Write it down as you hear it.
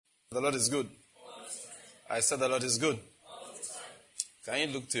The Lord is good. I said the Lord is good. Can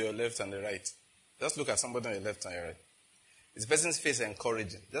you look to your left and the right? Just look at somebody on your left and your right. Is the person's face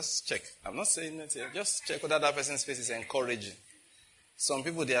encouraging? Just check. I'm not saying it here. Just check whether that person's face is encouraging. Some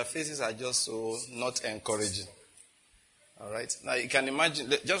people, their faces are just so not encouraging. All right? Now, you can imagine.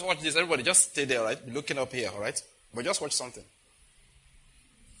 Just watch this. Everybody, just stay there, all right? Be looking up here, all right? But just watch something.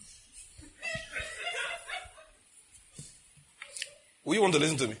 Will you want to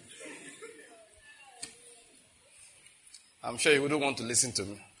listen to me? I'm sure you wouldn't want to listen to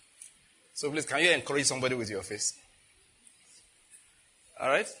me. So please, can you encourage somebody with your face? All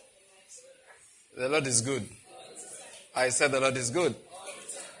right? The Lord is good. I said the Lord is good.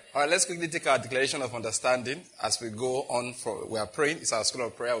 All right, let's quickly take our declaration of understanding as we go on. We are praying. It's our school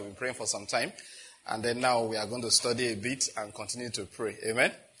of prayer. We've been praying for some time. And then now we are going to study a bit and continue to pray.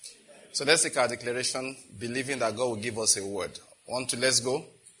 Amen? So let's take our declaration, believing that God will give us a word. 1, 2, let's go.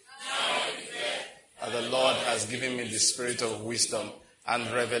 The Lord has given me the spirit of wisdom and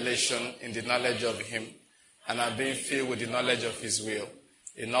revelation in the knowledge of Him, and I'm being filled with the knowledge of His will,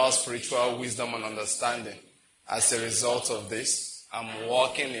 in all spiritual wisdom and understanding. As a result of this, I'm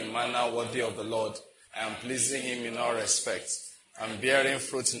walking in a manner worthy of the Lord. I am pleasing Him in all respects. I'm bearing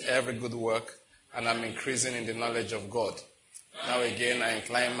fruit in every good work, and I'm increasing in the knowledge of God. Now again, I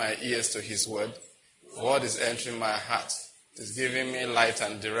incline my ears to His word. The word is entering my heart. It is giving me light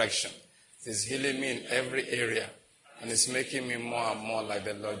and direction. It is healing me in every area, and it's making me more and more like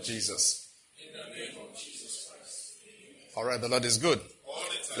the Lord Jesus. In the name of Jesus Christ. All right, the Lord is good.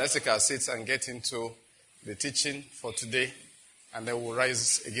 Let's take our seats and get into the teaching for today, and then we'll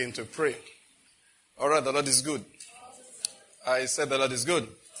rise again to pray. All right, the Lord is good. I said the Lord is good.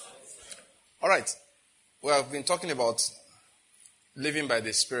 All right, we have been talking about living by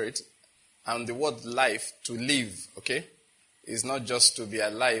the Spirit, and the word life, to live, okay? Is not just to be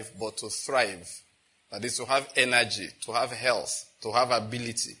alive, but to thrive. That is to have energy, to have health, to have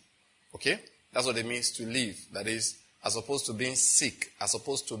ability. Okay? That's what it means to live. That is, as opposed to being sick, as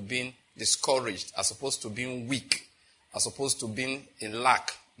opposed to being discouraged, as opposed to being weak, as opposed to being in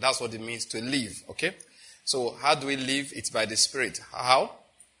lack. That's what it means to live. Okay? So, how do we live? It's by the Spirit. How?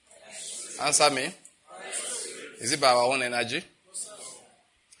 Answer me. Is it by our own energy?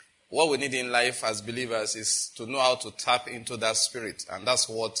 What we need in life as believers is to know how to tap into that Spirit. And that's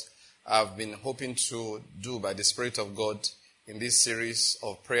what I've been hoping to do by the Spirit of God in this series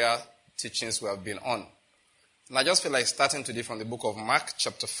of prayer teachings we have been on. And I just feel like starting today from the book of Mark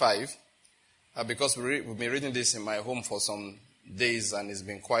chapter 5, because we've been reading this in my home for some days, and it's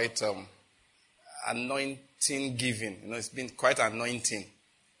been quite anointing giving. It's been quite anointing.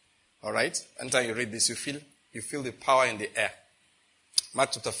 All right? Anytime you read this, you feel the power in the air. Mark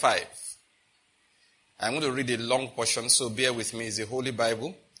chapter 5. I'm going to read a long portion, so bear with me. It's the Holy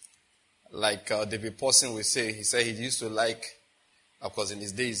Bible. Like David Paulson will say, he said he used to like, of course in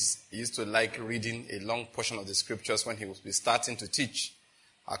his days, he used to like reading a long portion of the scriptures when he would be starting to teach.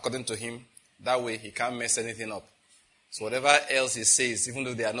 According to him, that way he can't mess anything up. So whatever else he says, even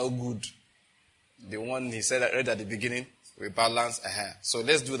though they are not good, the one he said read at the beginning, we balance. So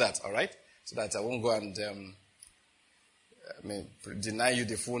let's do that, all right? So that I won't go and deny you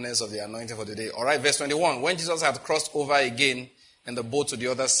the fullness of the anointing for the day. All right, verse 21. When Jesus had crossed over again in the boat to the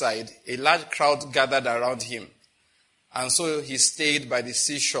other side, a large crowd gathered around him. And so he stayed by the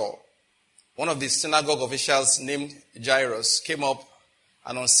seashore. One of the synagogue officials named Jairus came up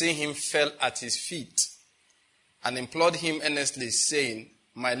and on seeing him fell at his feet and implored him earnestly, saying,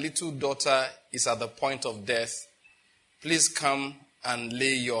 "My little daughter is at the point of death. Please come and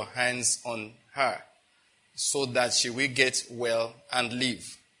lay your hands on her, so that she will get well and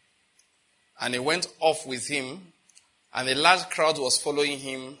live." And he went off with him, and a large crowd was following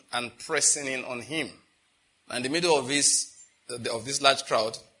him and pressing in on him. And in the middle of this large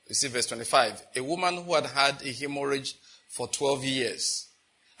crowd, you see verse 25, a woman who had had a hemorrhage for 12 years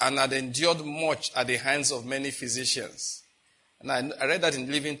and had endured much at the hands of many physicians. And I read that in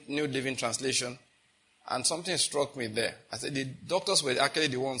New Living Translation, and something struck me there. I said the doctors were actually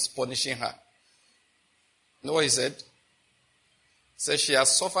the ones punishing her. You know what he said? He said she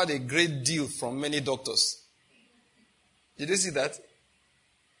has suffered a great deal from many doctors. Did you see that?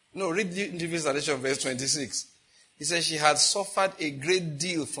 No, read the translation verse 26. He said she had suffered a great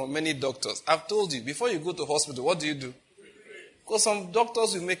deal from many doctors. I've told you, before you go to hospital, what do? Because some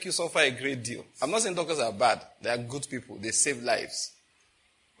doctors will make you suffer a great deal. I'm not saying doctors are bad. They are good people. They save lives.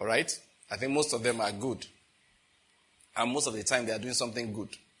 All right? I think most of them are good. And most of the time they are doing something good.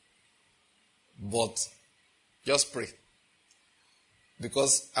 But just pray.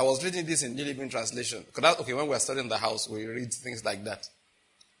 Because I was reading this in New Living Translation. When we are studying in the house, we read things like that.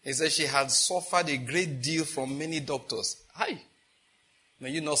 He said she had suffered a great deal from many doctors. Hi.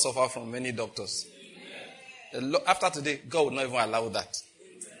 May you not suffer from many doctors. After today, God will not even allow that.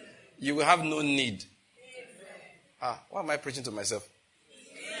 You will have no need. Why am I preaching to myself?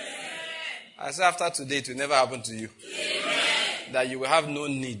 I said after today, it will never happen to you. That you will have no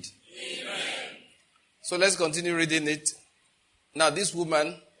need. So let's continue reading it. Now this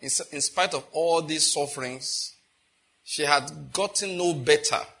woman, in spite of all these sufferings, she had gotten no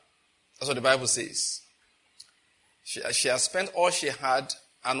better. That's what the Bible says. She had spent all she had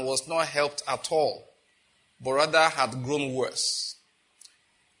and was not helped at all, but rather had grown worse.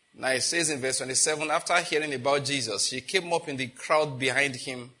 Now it says in verse 27, after hearing about Jesus, she came up in the crowd behind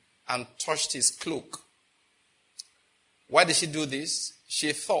him and touched his cloak. Why did she do this?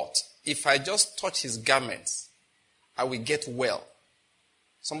 She thought, if I just touch his garments, I will get well.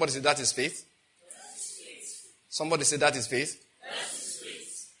 Somebody say that is faith. Somebody say that is faith.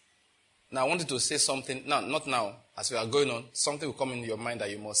 Now I wanted to say something. Now, not now. As we are going on, something will come in your mind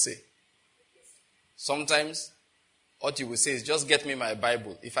that you must say. Sometimes, what you will say is, just get me my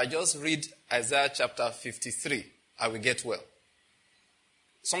Bible. If I just read Isaiah chapter 53, I will get well.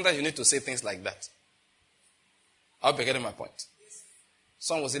 Sometimes you need to say things like that. I hope you're getting my point.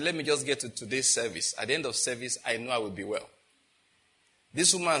 Some will say, let me just get to today's service. At the end of service, I know I will be well.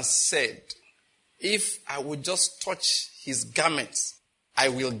 This woman said, if I would just touch his garments, I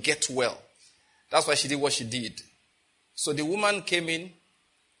will get well. That's why she did what she did. So the woman came in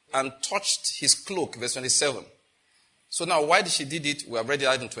and touched his cloak, verse 27. So now why did she did it? We have read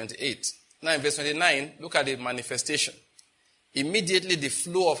it in 28. Now in verse 29, look at the manifestation. Immediately the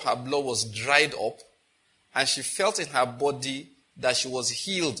flow of her blood was dried up, and she felt in her body that she was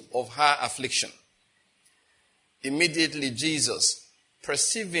healed of her affliction. Immediately Jesus,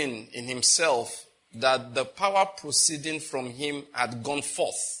 perceiving in himself that the power proceeding from him had gone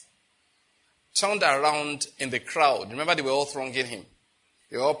forth, turned around in the crowd. Remember, they were all thronging him.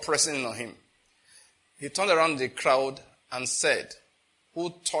 They were all pressing in on him. He turned around the crowd and said,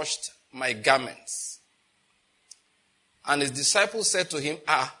 who touched my garments? And his disciples said to him,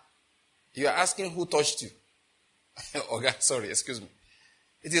 you are asking who touched you? Okay, sorry, excuse me.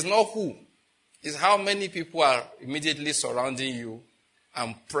 It is not who. It's how many people are immediately surrounding you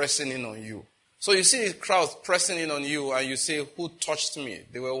and pressing in on you. So you see the crowd pressing in on you and you say, who touched me?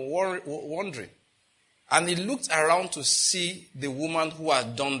 They were wondering. And he looked around to see the woman who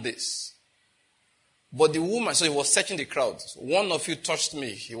had done this. But the woman, so he was searching the crowd. One of you touched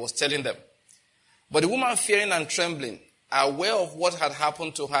me, he was telling them. But the woman, fearing and trembling, aware of what had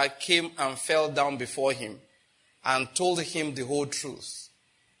happened to her, came and fell down before him and told him the whole truth.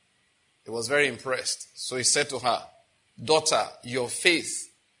 He was very impressed. So he said to her, daughter, your faith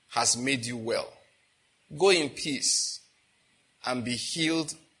has made you well. Go in peace and be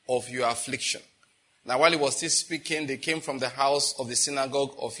healed of your affliction. Now while he was still speaking, they came from the house of the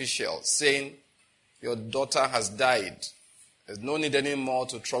synagogue official, saying, your daughter has died. There's no need anymore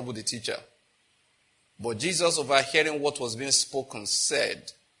to trouble the teacher. But Jesus, overhearing what was being spoken,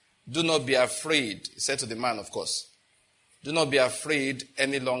 said, do not be afraid. He said to the man, of course, do not be afraid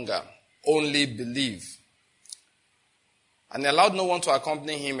any longer. Only believe. And he allowed no one to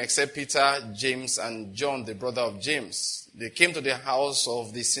accompany him except Peter, James, and John, the brother of James. They came to the house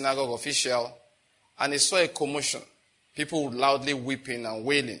of the synagogue official, and he saw a commotion, people loudly weeping and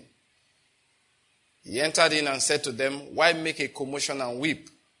wailing. He entered in and said to them, why make a commotion and weep?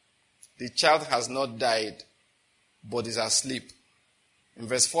 The child has not died, but is asleep. In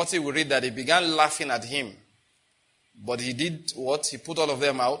verse 40, we read that he began laughing at him. But he did what? He put all of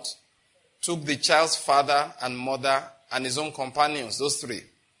them out, took the child's father and mother and his own companions, those three,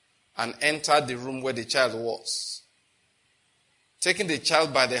 and entered the room where the child was. Taking the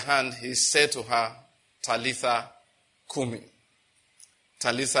child by the hand, he said to her, Talitha Kumi.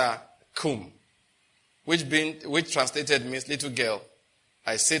 Talitha Kum. Which translated means, little girl,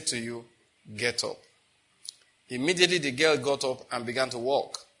 I say to you, get up. Immediately the girl got up and began to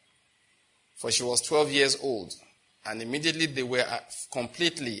walk, for she was 12 years old. And immediately they were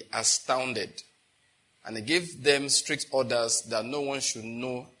completely astounded. And he gave them strict orders that no one should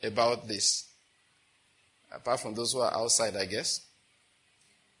know about this, apart from those who are outside, I guess.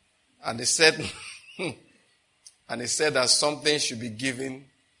 And he said, that something should be given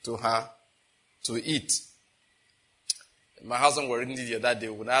to her to eat. My husband was reading it the other day.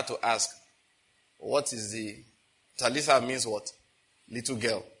 We had to ask, what is the Talitha means what? Little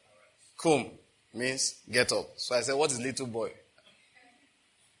girl. Kum means get up. So I said, what is little boy?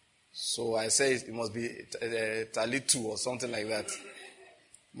 So I said it must be Talitu or something like that.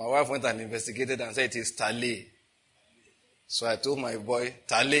 My wife went and investigated and said it is Tale. So I told my boy,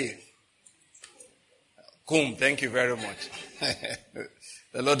 Tale, come, thank you very much.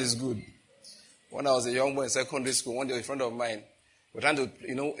 The Lord is good. When I was a young boy in secondary school, one day a friend of mine, we're trying to,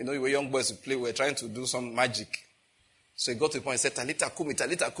 we were young boys to play, we were trying to do some magic. So he got to the point and said, Talita Kumi,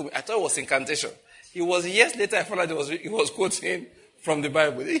 Talita Kumi. I thought it was incantation. It was years later I found out he was quoting from the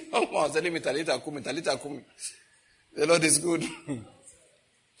Bible. The young man was telling me, Talita Kumi, Talita Kumi. The Lord is good.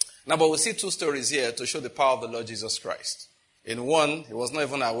 Now, but we'll see two stories here to show the power of the Lord Jesus Christ. In one, he was not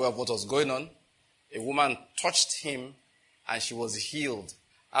even aware of what was going on. A woman touched him and she was healed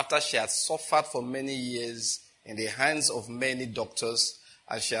after she had suffered for many years in the hands of many doctors,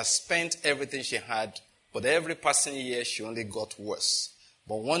 and she has spent everything she had, but every passing year she only got worse.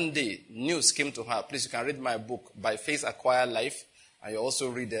 But one day, news came to her. Please, you can read my book, By Faith Acquire Life, and you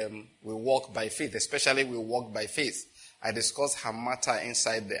also read We Walk by Faith, especially We Walk by Faith. I discuss her matter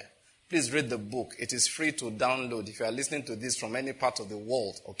inside there. Please read the book. It is free to download if you are listening to this from any part of the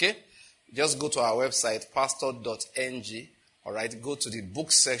world, okay? Just go to our website, pastor.ng, all right? Go to the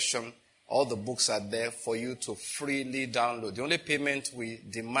book section. All the books are there for you to freely download. The only payment we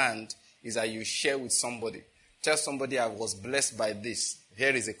demand is that you share with somebody. Tell somebody, I was blessed by this.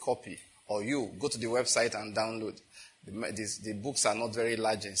 Here is a copy. Or you, go to the website and download. The books are not very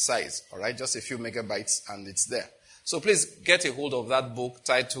large in size, all right? Just a few megabytes and it's there. So please get a hold of that book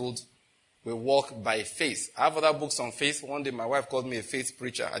titled We Walk by Faith. I have other books on faith. One day my wife called me a faith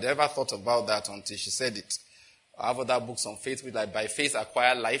preacher. I never thought about that until she said it. I have other books on faith, with like By Faith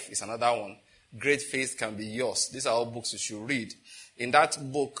Acquire Life is another one. Great Faith Can Be Yours. These are all books you should read. In that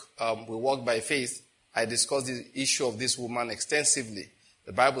book, We Walk by Faith, I discussed the issue of this woman extensively.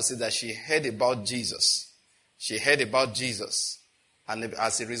 The Bible says that she heard about Jesus. She heard about Jesus. And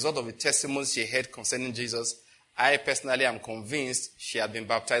as a result of the testimonies she heard concerning Jesus, I personally am convinced she had been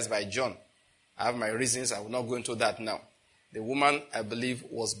baptized by John. I have my reasons. I will not go into that now. The woman, I believe,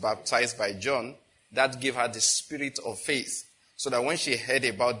 was baptized by John. That gave her the spirit of faith. So that when she heard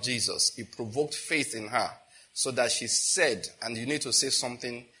about Jesus, it provoked faith in her. So that she said, and you need to say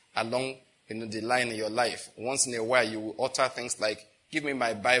something along the line in your life. Once in a while, you will utter things like, give me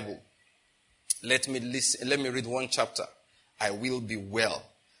my Bible. Let me listen. Let me read one chapter. I will be well.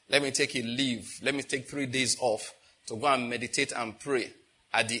 Let me take a leave. Let me take 3 days off to go and meditate and pray.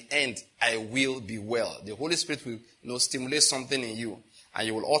 At the end, I will be well. The Holy Spirit will stimulate something in you. And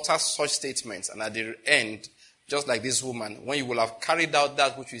you will utter such statements. And at the end, just like this woman, when you will have carried out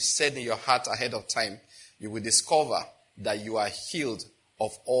that which you said in your heart ahead of time, you will discover that you are healed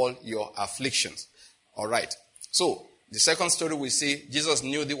of all your afflictions. All right. So, the second story we see, Jesus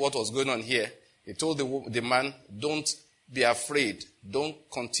knew what was going on here. He told the man, don't be afraid. Don't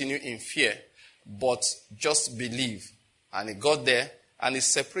continue in fear, but just believe. And he got there, and he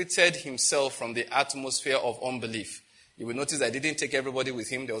separated himself from the atmosphere of unbelief. You will notice that he didn't take everybody with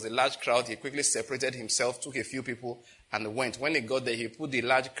him. There was a large crowd. He quickly separated himself, took a few people, and went. When he got there, he put the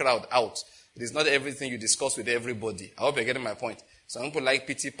large crowd out. It is not everything you discuss with everybody. I hope you're getting my point. Some people like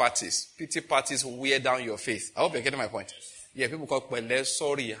pity parties. Pity parties wear down your faith. I hope you're getting my point. Yeah, people call Pele,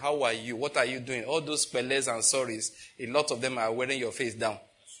 sorry, how are you? What are you doing? All those Peles and sorries, a lot of them are wearing your face down.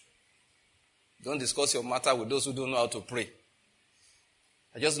 Don't discuss your matter with those who don't know how to pray.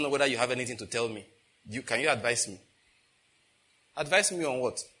 I just don't know whether you have anything to tell me. Can you advise me? Advise me on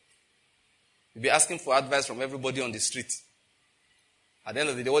what? You'll be asking for advice from everybody on the street. At the end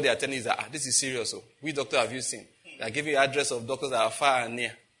of the day, what they are telling you is that, this is serious. So, which doctor have you seen? They are giving you address of doctors that are far and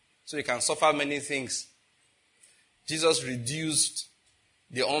near. So you can suffer many things. Jesus reduced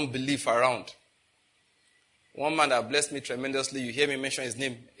the unbelief around. One man that blessed me tremendously, you hear me mention his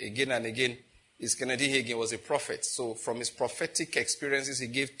name again and again, is Kennedy Hagin, was a prophet. So from his prophetic experiences, he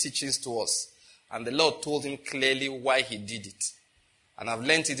gave teachings to us. And the Lord told him clearly why he did it. And I've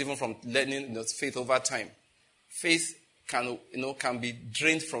learned it even from learning faith over time. Faith can be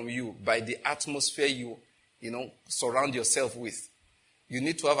drained from you by the atmosphere you surround yourself with. You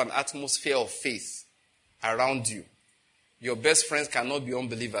need to have an atmosphere of faith around you. Your best friends cannot be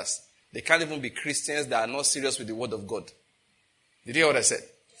unbelievers. They can't even be Christians that are not serious with the word of God. Did you hear what I said?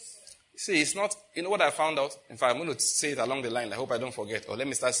 See, it's not, what I found out? In fact, I'm going to say it along the line. I hope I don't forget. Or let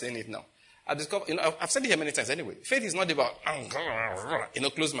me start saying it now. I discovered, I've said it here many times anyway. Faith is not about,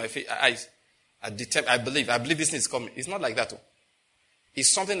 close my eyes. I believe this is coming. It's not like that. It's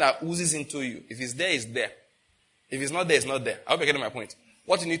something that oozes into you. If it's there, it's there. If it's not there, it's not there. I hope you're getting my point.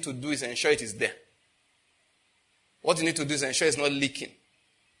 What you need to do is ensure it is there. What you need to do is ensure it's not leaking.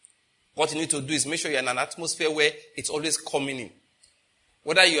 What you need to do is make sure you're in an atmosphere where it's always coming in.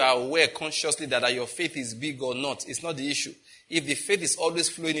 Whether you are aware consciously that your faith is big or not, it's not the issue. If the faith is always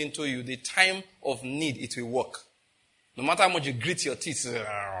flowing into you, the time of need, it will work. No matter how much you grit your teeth,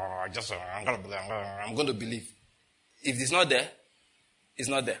 I'm going to believe. If it's not there, it's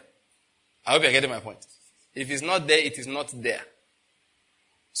not there. I hope you're getting my point. If it's not there, it is not there.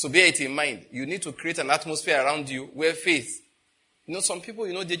 So bear it in mind. You need to create an atmosphere around you where faith. Some people,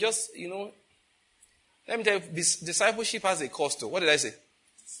 they just, let me tell you, this discipleship has a cost too. What did I say?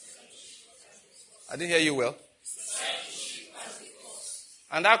 I didn't hear you well.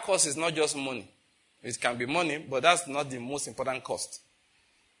 And that cost is not just money. It can be money, but that's not the most important cost.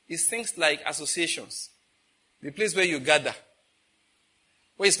 It's things like associations. The place where you gather.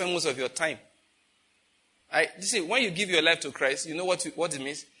 Where you spend most of your time. You see, when you give your life to Christ, you know what it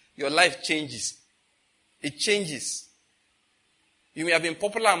means? Your life changes. It changes. You may have been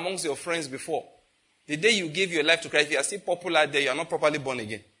popular amongst your friends before. The day you give your life to Christ, if you are still popular there, you are not properly born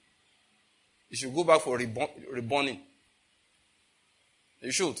again. You should go back for reborning.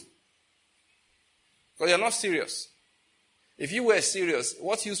 You should. Because you are not serious. If you were serious,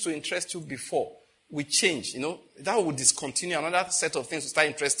 what used to interest you before will change. That will discontinue. Another set of things will start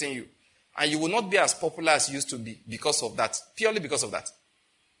interesting you. And you will not be as popular as you used to be because of that. Purely because of that.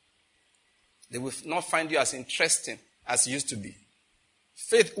 They will not find you as interesting as you used to be.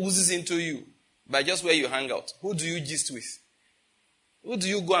 Faith oozes into you by just where you hang out. Who do you gist with? Who do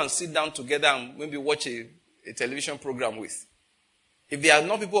you go and sit down together and maybe watch a television program with? If they are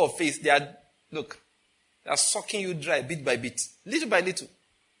not people of faith, they are sucking you dry bit by bit, little by little.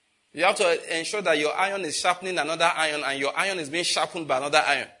 You have to ensure that your iron is sharpening another iron and your iron is being sharpened by another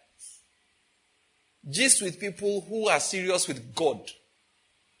iron. Gist with people who are serious with God.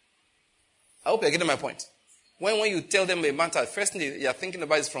 I hope you're getting my point. When you tell them a matter, first thing you're thinking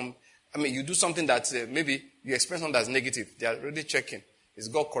about is you do something that maybe you experience something that's negative. They are already checking. Is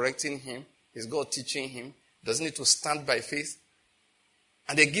God correcting him? Is God teaching him? Does he need to stand by faith?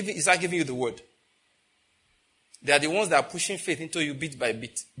 And is that giving you the word? They are the ones that are pushing faith into you bit by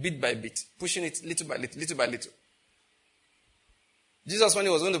bit, pushing it little by little. Jesus, when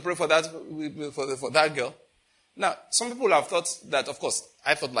he was going to pray for that girl. Now, some people have thought that, of course,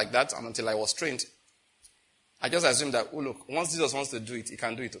 I thought like that, and until I was trained, I just assumed that, once Jesus wants to do it, he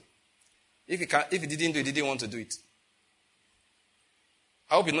can do it. If he didn't do it, he didn't want to do it.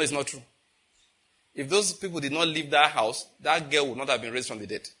 I hope you know it's not true. If those people did not leave that house, that girl would not have been raised from the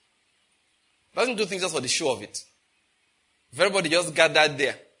dead. Doesn't do things just for the show of it. If everybody just gathered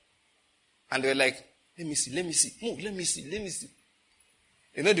there, and they were like, let me see, move, let me see.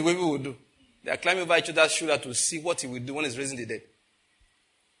 You know the way people would do? They are climbing over each other's shoulder to see what he will do when he's raising the dead.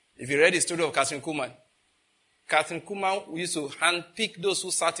 If you read the story of Catherine Kuhlman used to handpick those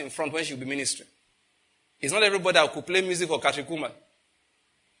who sat in front when she would be ministering. It's not everybody that could play music for Catherine Kuhlman.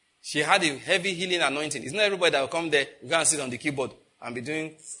 She had a heavy healing anointing. It's not everybody that will come there, go and sit on the keyboard and be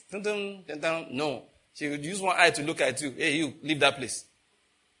doing, dun, dun, dun, dun. No. She would use one eye to look at you. Hey, you, leave that place.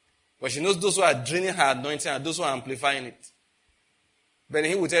 But she knows those who are draining her anointing and those who are amplifying it. But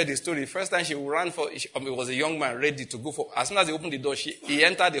he would tell the story. First time she ran it was a young man ready to go for, as soon as he opened the door, he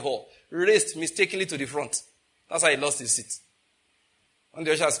entered the hall, raced mistakenly to the front. That's how he lost his seat. When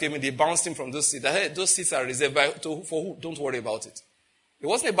the ushers came in, they bounced him from those seats. Hey, those seats are reserved for who? Don't worry about it. It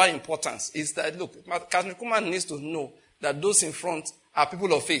wasn't about importance. It's that, look, Catherine Kuhlman needs to know that those in front are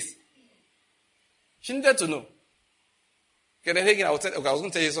people of faith. She needed to know. Kenneth Hagin, I was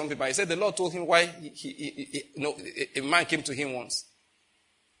going to tell you something, but he said the Lord told him why a man came to him once.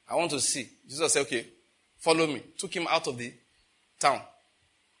 I want to see. Jesus said, okay, follow me. Took him out of the town.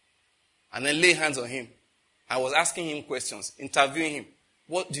 And then lay hands on him. I was asking him questions, interviewing him.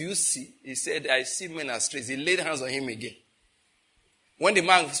 What do you see? He said, I see men as strays. He laid hands on him again. When the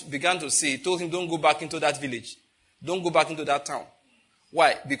man began to see, he told him, don't go back into that village. Don't go back into that town.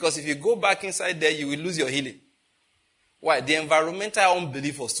 Why? Because if you go back inside there, you will lose your healing. Why? The environmental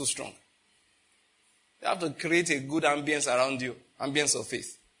unbelief was too strong. You have to create a good ambience around you, ambience of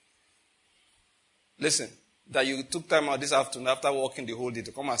faith. Listen, that you took time out this afternoon after walking the whole day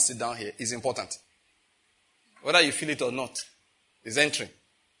to come and sit down here is important. Whether you feel it or not, it's entering.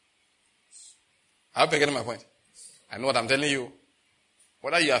 I hope you're getting my point. I know what I'm telling you.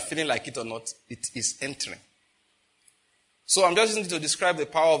 Whether you are feeling like it or not, it is entering. So I'm just using it to describe the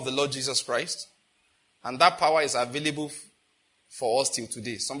power of the Lord Jesus Christ. And that power is available for us till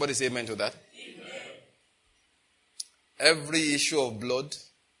today. Somebody say amen to that. Amen. Every issue of blood,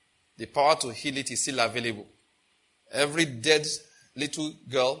 the power to heal it is still available. Every dead little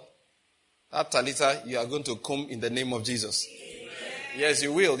girl, that Talitha, you are going to come in the name of Jesus. Amen. Yes,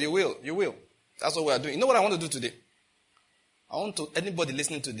 you will. That's what we are doing. You know what I want to do today? Anybody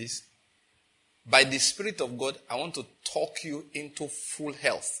listening to this, by the Spirit of God, I want to talk you into full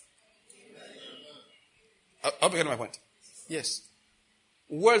health. I hope you get my point. Yes.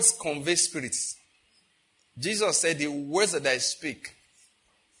 Words convey spirits. Jesus said the words that I speak,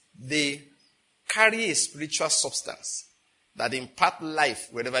 they carry a spiritual substance that impart life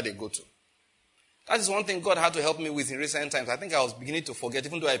wherever they go to. That is one thing God had to help me with in recent times. I think I was beginning to forget.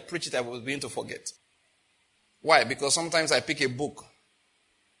 Even though I preach it, I was beginning to forget. Why? Because sometimes I pick a book.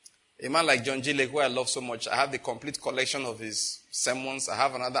 A man like John G. Lake, who I love so much, I have the complete collection of his sermons.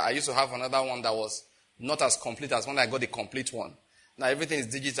 I used to have another one that was not as complete as when I got the complete one. Now everything is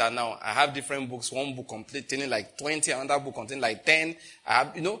digital now. I have different books. One book containing like 20, another book containing like 10. I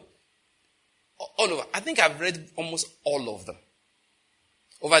have, all over. I think I've read almost all of them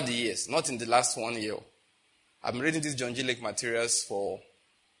over the years, not in the last 1 year. I've been reading these John G. Lake materials for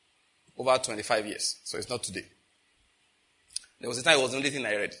over 25 years, so it's not today. There was a time it was the only thing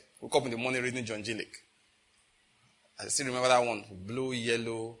I read. Woke up in the morning reading John G. Lake. I still remember that one, blue,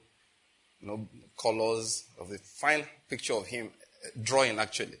 yellow, colors of the fine picture of him, drawing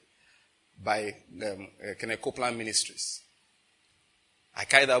actually, by Kenneth Copeland Ministries. I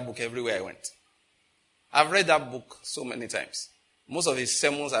carried that book everywhere I went. I've read that book so many times. Most of his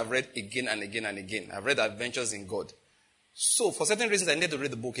sermons I've read again and again and again. I've read Adventures in God. So, for certain reasons, I need to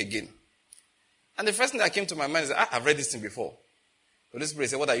read the book again. And the first thing that came to my mind is, I've read this thing before. The Holy Spirit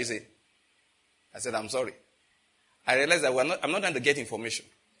said, what are you saying? I said, I'm sorry. I realized that I'm not trying to get information.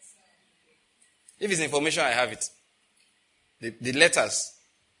 If it's information, I have it. The letters.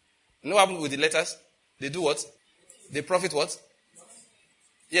 You know what happened with the letters? They do what? They profit what?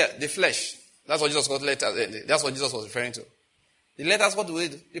 Yeah, the flesh. That's what Jesus called letters. That's what Jesus was referring to. The letters, what do they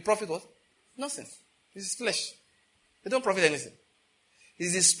do? They profit what? Nothing. It's flesh. They don't profit anything.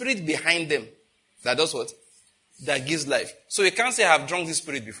 It's the spirit behind them that does what? That gives life. So you can't say, I have drunk this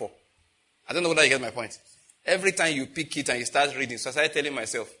spirit before. I don't know whether you get my point. Every time you pick it and you start reading, so I started telling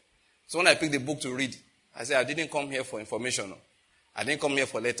myself. So when I picked the book to read, I said, I didn't come here for information. No. I didn't come here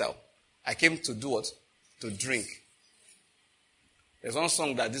for letter. I came to do what? To drink. There's one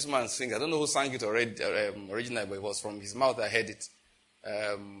song that this man sings. I don't know who sang it originally, but it was from his mouth I heard it.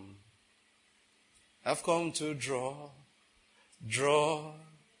 I've come to draw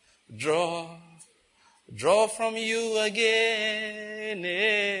from you again.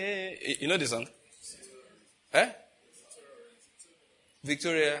 You know the song?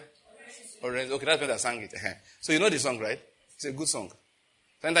 Victoria. Orange. Okay, that's when I sang it. So you know the song, right? It's a good song.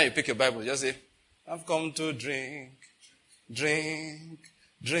 Sometimes you pick your Bible, just say, I've come to drink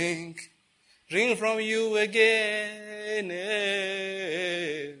from you again.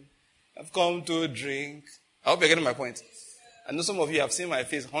 I've come to drink. I hope you're getting my point. I know some of you have seen my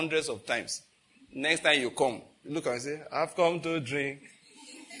face hundreds of times. Next time you come, look and say, I've come to drink.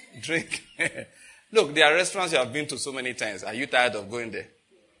 Look, there are restaurants you have been to so many times. Are you tired of going there?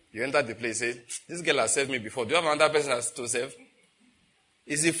 You enter the place, say, this girl has served me before. Do you have another person to serve?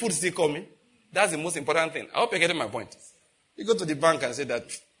 Is the food still coming? That's the most important thing. I hope you're getting my point. You go to the bank and say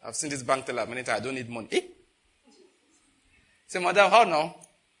that, I've seen this bank teller many times, I don't need money. Say, madam, how now?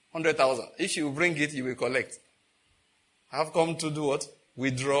 100,000. If you bring it, you will collect. I've come to do what?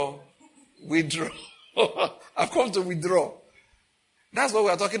 Withdraw. I've come to withdraw. That's what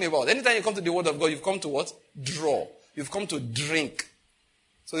we are talking about. Anytime you come to the word of God, you've come to what? Draw. You've come to drink.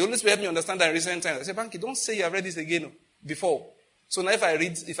 So the Holy Spirit helped me understand that in recent times. I said, Banky, don't say you have read this again before. So now if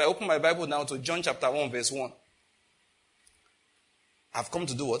I open my Bible now to John chapter 1 verse 1, I've come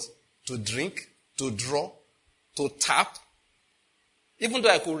to do what? To drink, to draw, to tap. Even though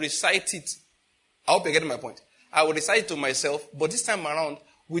I could recite it, I hope you're getting my point. I will recite it to myself, but this time around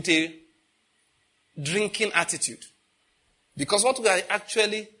with a drinking attitude. Because what we are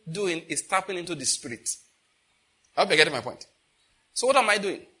actually doing is tapping into the Spirit. I hope you're getting my point. So what am I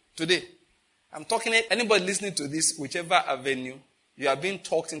doing today? I'm talking to anybody listening to this, whichever avenue, you are being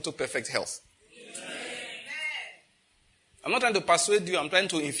talked into perfect health. Amen. I'm not trying to persuade you, I'm trying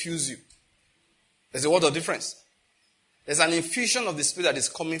to infuse you. There's a word of difference. There's an infusion of the Spirit that is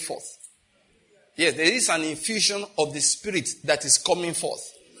coming forth. Yes, there is an infusion of the Spirit that is coming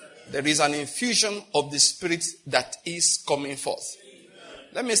forth. There is an infusion of the Spirit that is coming forth.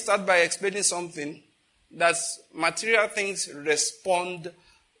 Let me start by explaining something that material things respond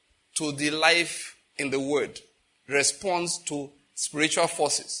to the life in the Word, responds to spiritual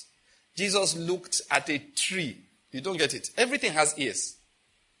forces. Jesus looked at a tree. You don't get it. Everything has ears.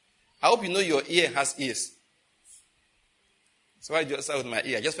 I hope you know your ear has ears. So I just started with my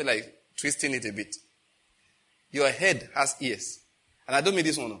ear. I just feel like twisting it a bit. Your head has ears. And I don't mean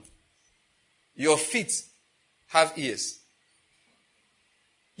this one. No. Your feet have ears.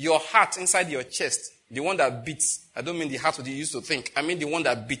 Your heart inside your chest, the one that beats. I don't mean the heart that you used to think. I mean the one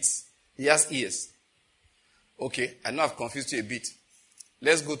that beats. He has ears. Okay, I know I've confused you a bit.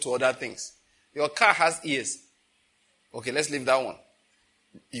 Let's go to other things. Your car has ears. Okay, let's leave that one.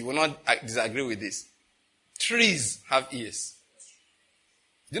 You will not disagree with this. Trees have ears.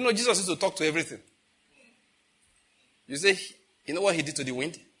 Do you know Jesus used to talk to everything? You say, you know what he did to the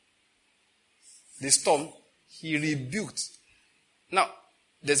wind? The storm, he rebuked. Now,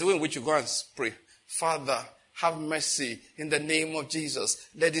 there's a way in which you go and pray. Father, have mercy in the name of Jesus.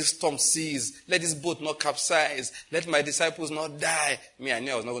 Let this storm cease. Let this boat not capsize. Let my disciples not die. Me, I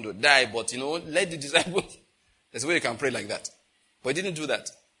knew I was not going to die, but let the disciples. There's a way you can pray like that. But he didn't do that.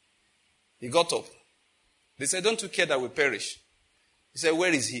 He got up. They said, don't you care that we perish? He said,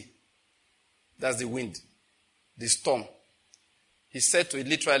 where is he? That's the wind, the storm. He said to it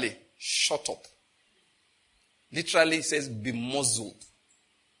literally, shut up. Literally, he says, be muzzled.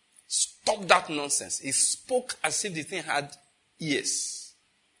 Stop that nonsense. He spoke as if the thing had ears.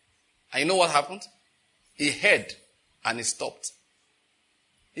 And you know what happened? He heard and he stopped.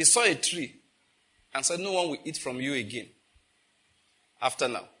 He saw a tree and said, no one will eat from you again after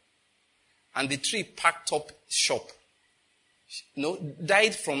now. And the tree packed up shop.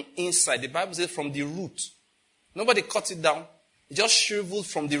 Died from inside. The Bible says from the root. Nobody cut it down. It just shriveled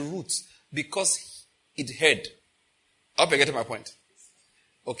from the roots because it heard. I hope you're getting my point.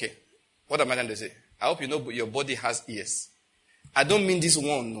 Okay. What am I trying to say? I hope you know your body has ears. I don't mean this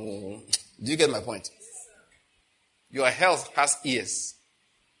one. No. Do you get my point? Your health has ears.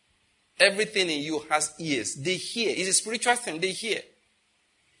 Everything in you has ears. They hear. It's a spiritual thing. They hear.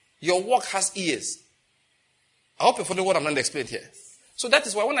 Your work has ears. I hope you follow what I'm trying to explain here. So that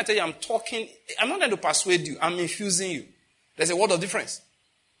is why when I tell you I'm talking, I'm not trying to persuade you. I'm infusing you. There's a word of difference.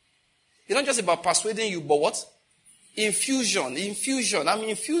 It's not just about persuading you, but what? Infusion. I'm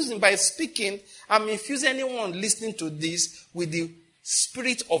infusing by speaking. I'm infusing anyone listening to this with the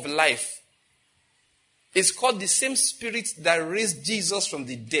spirit of life. It's called the same spirit that raised Jesus from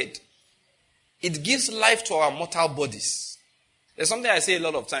the dead. It gives life to our mortal bodies. There's something I say a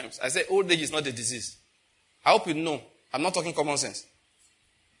lot of times. I say old age is not a disease. I hope you know. I'm not talking common sense.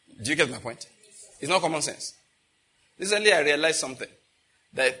 Do you get my point? It's not common sense. Recently I realized something.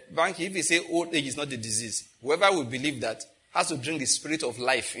 That Banky, if you say old age is not a disease, whoever will believe that has to drink the spirit of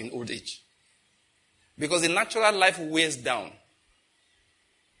life in old age. Because the natural life wears down.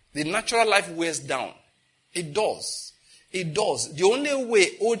 The natural life wears down. It does. It does. The only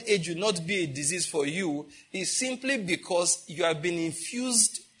way old age will not be a disease for you is simply because you have been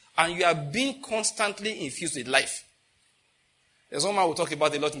infused and you are being constantly infused with life. There's one man we'll talk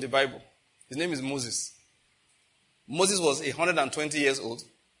about a lot in the Bible. His name is Moses. Moses was 120 years old.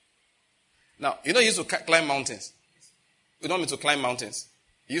 Now, he used to climb mountains. You don't need to climb mountains.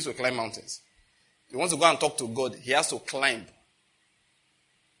 He used to climb mountains. He wants to go and talk to God. He has to climb.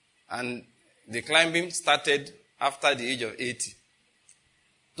 And the climbing started after the age of 80.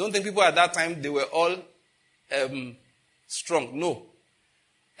 Don't think people at that time, they were all strong. No.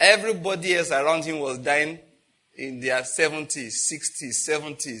 Everybody else around him was dying in their 70s, 60s,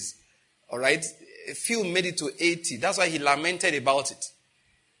 70s. All right? A few made it to 80. That's why he lamented about it.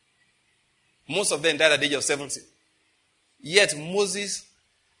 Most of them died at the age of 70. Yet Moses,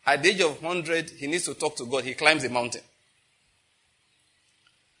 at the age of 100, he needs to talk to God. He climbs a mountain.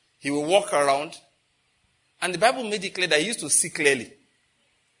 He will walk around. And the Bible made it clear that he used to see clearly.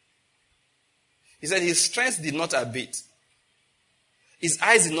 He said his strength did not abate. His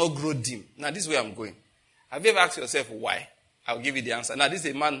eyes did not grow dim. Now this is where I'm going. Have you ever asked yourself why? I'll give you the answer. Now this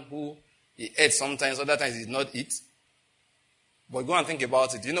is a man who he ate sometimes, other times he did not eat. But go and think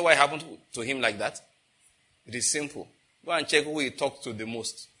about it. Do you know what happened to him like that? It is simple. Go and check who he talked to the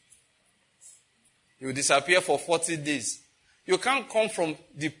most. He will disappear for 40 days. You can't come from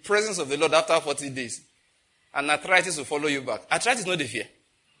the presence of the Lord after 40 days. And arthritis will follow you back. Arthritis is not the fear.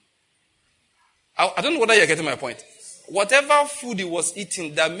 I don't know whether you're getting my point. Whatever food he was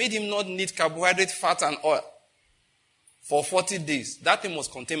eating that made him not need carbohydrate, fat, and oil for 40 days, that thing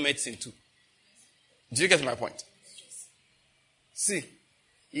must contain medicine too. Do you get my point? See,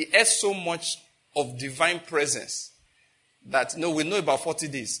 he ate so much of divine presence that, we know about 40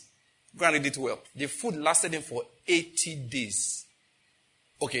 days. Go and read it well. The food lasted him for 80 days.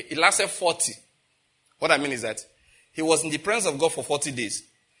 Okay, it lasted 40. What I mean is that he was in the presence of God for 40 days.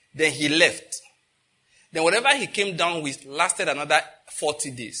 Then he left. Then whatever he came down with lasted another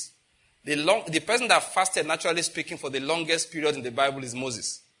 40 days. The person that fasted, naturally speaking, for the longest period in the Bible is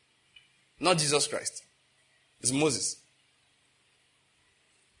Moses. Not Jesus Christ. It's Moses.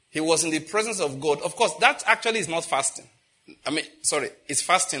 He was in the presence of God. Of course, that actually is not fasting. It's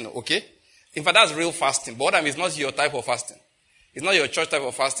fasting, okay? In fact, that's real fasting. But what I mean is not your type of fasting. It's not your church type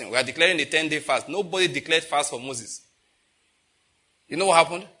of fasting. We are declaring the 10-day fast. Nobody declared fast for Moses. You know what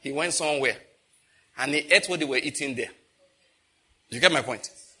happened? He went somewhere and he ate what they were eating there. You get my point?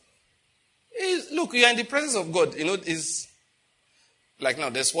 Look, you are in the presence of God. Is like now,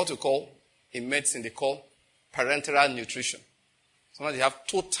 there's what we call, in medicine, they call parenteral nutrition. Sometimes they have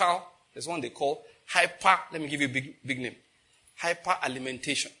there's one they call let me give you a big name. Hyper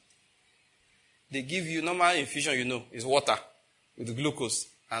alimentation. They give you, normal infusion, is water with glucose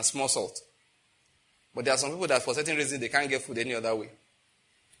and small salt. But there are some people that for certain reasons they can't get food any other way.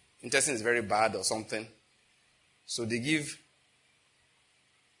 Intestine is very bad or something. So they give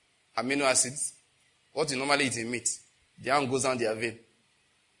amino acids. What you normally eat in meat. The iron goes down their vein.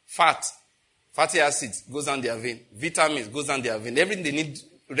 Fatty acids goes down their vein. Vitamins goes down their vein. Everything they need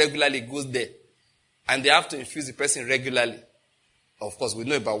regularly goes there. And they have to infuse the person regularly. Of course, we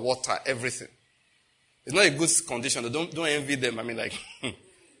know about water, everything. It's not a good condition. Don't envy them.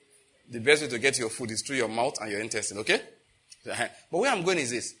 The best way to get your food is through your mouth and your intestine, okay? But where I'm going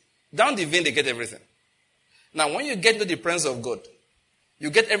is this. Down the vein, they get everything. Now, when you get into the presence of God, you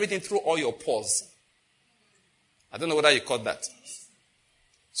get everything through all your pores. I don't know whether you caught that.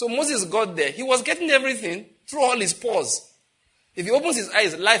 So Moses got there. He was getting everything through all his pores. If he opens his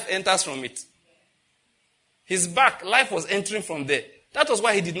eyes, life enters from it. His back, life was entering from there. That was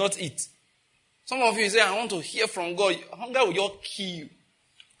why he did not eat. Some of you say, I want to hear from God. Hunger will just kill you.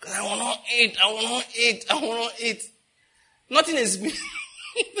 Because I want to eat. Nothing is...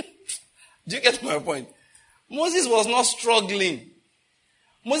 Do you get my point? Moses was not struggling.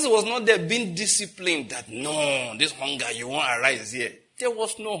 Moses was not there being disciplined that, no, this hunger, you won't arise here. There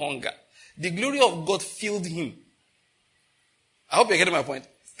was no hunger. The glory of God filled him. I hope you're getting my point.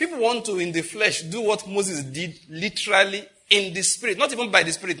 People want to, in the flesh, do what Moses did literally in the spirit. Not even by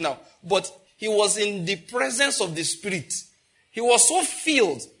the spirit now. But he was in the presence of the spirit. He was so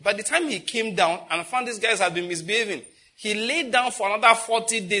filled. By the time he came down and found these guys had been misbehaving, he laid down for another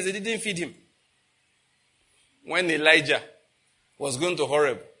 40 days. They didn't feed him. When Elijah was going to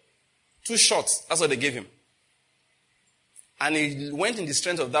Horeb, 2 shots, that's what they gave him. And he went in the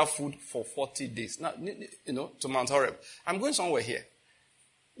strength of that food for 40 days. Now, to Mount Horeb. I'm going somewhere here.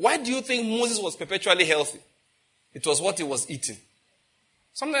 Why do you think Moses was perpetually healthy? It was what he was eating.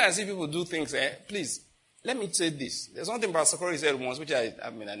 Sometimes I see people do things, please, let me say this. There's something Pastor Corey said once, which I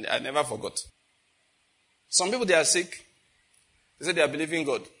never forgot. Some people, they are sick. They say they are believing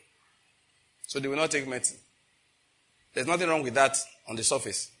God. So they will not take medicine. There's nothing wrong with that on the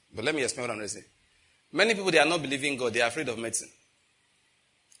surface. But let me explain what I'm going to say. Many people, they are not believing God. They are afraid of medicine.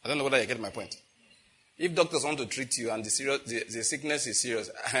 I don't know whether you get my point. If doctors want to treat you and the sickness is serious,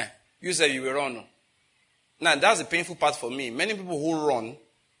 you say you will run. Now, that's the painful part for me. Many people who run,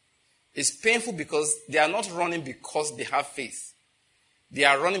 it's painful because they are not running because they have faith. They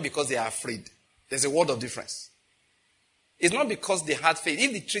are running because they are afraid. There's a world of difference. It's not because they had faith.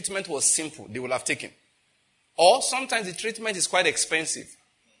 If the treatment was simple, they would have taken. Or sometimes the treatment is quite expensive.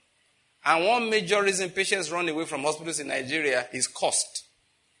 And one major reason patients run away from hospitals in Nigeria is cost.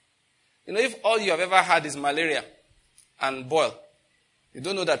 If all you have ever had is malaria and boil, you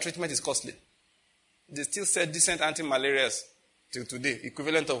don't know that treatment is costly. They still sell decent anti-malarials till today,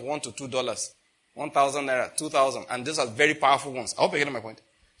 equivalent of $1 to $2, 1,000 naira, 2,000, and those are very powerful ones. I hope you get my point.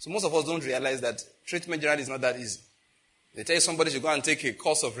 So most of us don't realize that treatment generally is not that easy. They tell you somebody should go and take a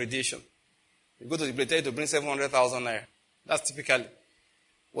course of radiation. You go to the place, tell you to bring 700,000 naira. That's typically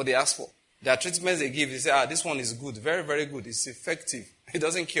what they ask for. There are treatments they give. They say, this one is good, very, very good. It's effective. It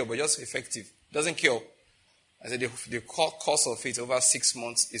doesn't cure, but just effective. It doesn't cure. I said the cost of it over 6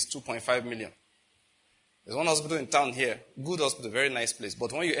 months is 2.5 million. There's one hospital in town here, good hospital, very nice place.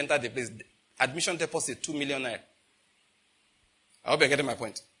 But when you enter the place, admission deposit 2 million naira. I hope you're getting my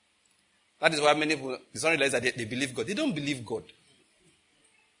point. That is why many people, they don't realize that they believe God. They don't believe God.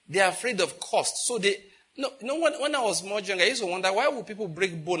 They are afraid of cost. So when I was much younger, I used to wonder, why would people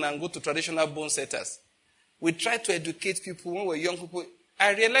break bone and go to traditional bone setters? We try to educate people when we're young people.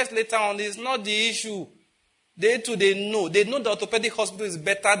 I realized later on, it's not the issue. They know. They know the orthopedic hospital is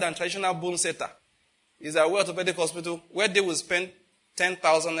better than traditional bone setter. It's a orthopedic hospital where they will spend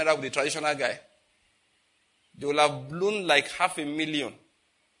 10,000 naira with the traditional guy. They will have blown like 500,000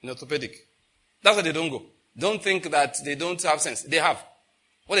 in orthopedic. That's why they don't go. Don't think that they don't have sense. They have.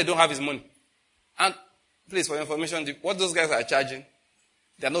 What they don't have is money. And please, for your information, what those guys are charging,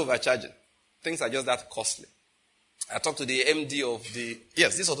 they are not overcharging. Things are just that costly. I talked to the MD of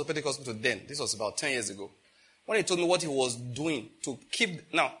this orthopedic hospital then. This was about 10 years ago. When he told me what he was doing to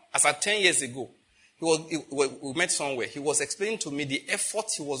keep, now, as at 10 years ago, we met somewhere. He was explaining to me the effort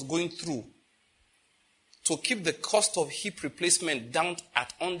he was going through to keep the cost of hip replacement down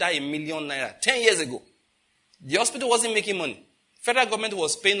at under ₦1,000,000 10 years ago. The hospital wasn't making money. Federal government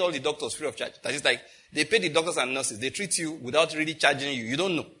was paying all the doctors free of charge. That is like, they pay the doctors and nurses. They treat you without really charging you. You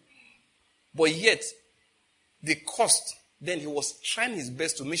don't know. But yet, the cost, then he was trying his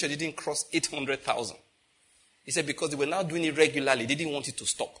best to make sure it didn't cross 800,000. He said because they were now doing it regularly, they didn't want it to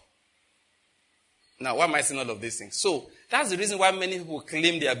stop. Now, why am I saying all of these things? So, that's the reason why many people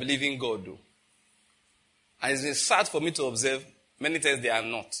claim they are believing God, though. And it's been sad for me to observe many times they are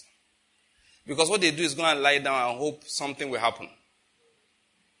not. Because what they do is go and lie down and hope something will happen.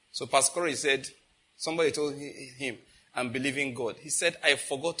 So Pastor Corey said, somebody told him, I'm believing God. He said, I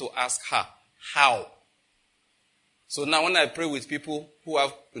forgot to ask her, how? So now when I pray with people who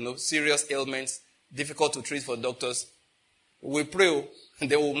have, serious ailments, difficult to treat for doctors, we pray, and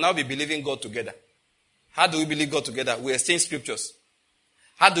they will now be believing God together. How do we believe God together? We exchange scriptures.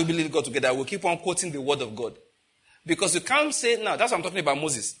 How do we believe God together? We keep on quoting the word of God. Because you can't say, now, that's what I'm talking about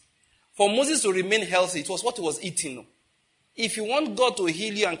Moses. For Moses to remain healthy, it was what he was eating. If you want God to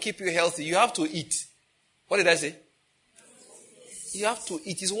heal you and keep you healthy, you have to eat. What did I say? You have to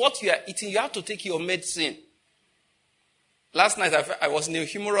eat. It's what you are eating. You have to take your medicine. Last night, I was in a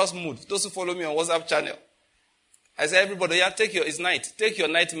humorous mood. Those who follow me on WhatsApp channel. I said, everybody, it's night. Take your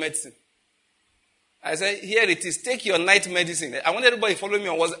night medicine. I said, here it is. Take your night medicine. I want everybody following me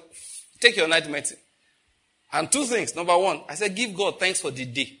on WhatsApp. Take your night medicine. And two things. Number one, I said, give God thanks for the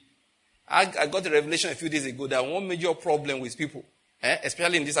day. I got a revelation a few days ago that one major problem with people,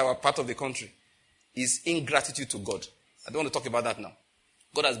 especially in this our part of the country, is ingratitude to God. I don't want to talk about that now.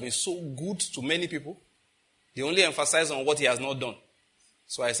 God has been so good to many people. They only emphasize on what he has not done.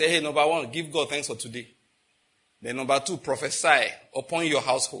 So I say, hey, number one, give God thanks for today. Then number two, prophesy upon your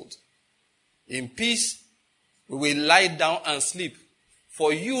household. In peace, we will lie down and sleep.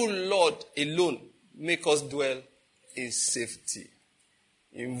 For you, Lord, alone, make us dwell in safety.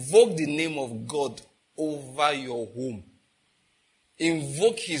 Invoke the name of God over your home.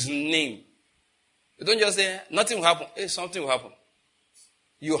 Invoke his name. You don't just say, nothing will happen. Hey, something will happen.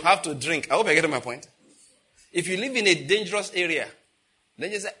 You have to drink. I hope I get my point. If you live in a dangerous area,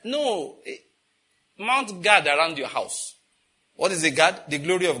 then you say, no, mount guard around your house. What is the guard? The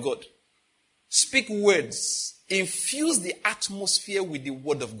glory of God. Speak words. Infuse the atmosphere with the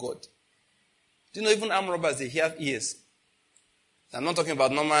word of God. Do you know even armed robbers, they have ears? I'm not talking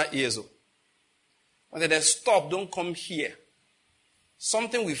about normal ears. When they stop, don't come here.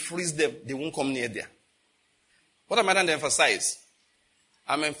 Something will freeze them. They won't come near there. What am I trying to emphasize?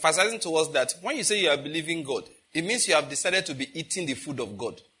 I'm emphasizing to us that when you say you are believing God, it means you have decided to be eating the food of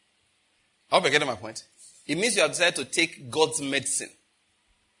God. I hope you're getting my point. It means you have decided to take God's medicine.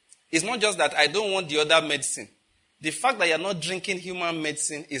 It's not just that I don't want the other medicine. The fact that you are not drinking human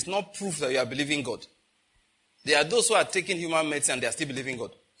medicine is not proof that you are believing God. There are those who are taking human medicine and they are still believing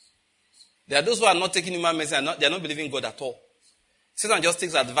God. There are those who are not taking human medicine and they are not believing God at all. Satan just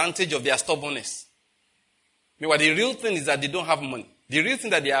takes advantage of their stubbornness. Meanwhile, the real thing is that they don't have money. The real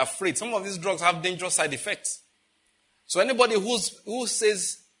thing that they are afraid. Some of these drugs have dangerous side effects. So anybody who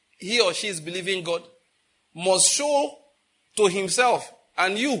says he or she is believing God must show to himself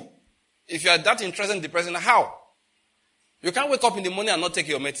and you, if you are that interested in the person, how? You can't wake up in the morning and not take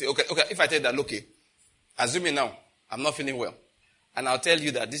your medicine. Okay, if I tell you that, okay, assuming now, I'm not feeling well, and I'll tell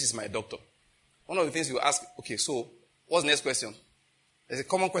you that this is my doctor. One of the things you ask, okay, so what's the next question? There's a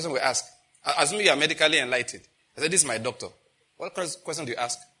common question we ask. Assuming you are medically enlightened. I said, this is my doctor. What question do you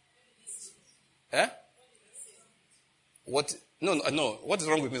ask? Eh? What? No. What is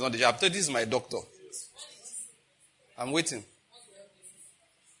wrong with me? On the job? This is my doctor. I'm waiting.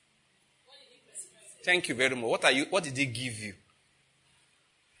 Thank you very much. What did he give you?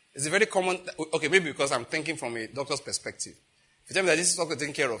 It's a very common, okay, maybe because I'm thinking from a doctor's perspective. If you tell me that this is doctor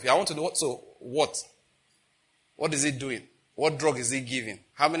taking care of you, I want to know what? What is he doing? What drug is he giving?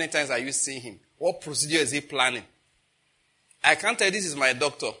 How many times are you seeing him? What procedure is he planning? I can't tell you this is my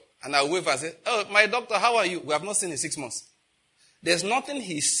doctor. And I'll wave and say, oh, my doctor, how are you? We have not seen in 6 months. There's nothing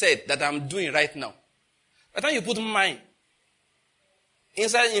he said that I'm doing right now. By the time you put mine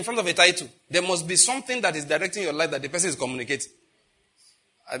in front of a title, there must be something that is directing your life that the person is communicating.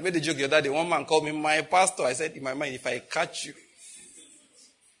 I made a joke the other day. One man called me my pastor. I said in my mind, if I catch you.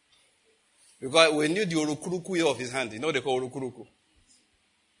 Because we knew the urukuruku of his hand. You know what they call urukuruku?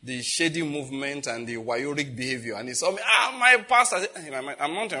 The shady movement and the wayoric behavior. And he saw me, my pastor. I said, in my mind,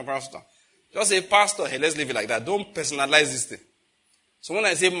 I'm not your pastor. Just say pastor. Hey, let's leave it like that. Don't personalize this thing. So when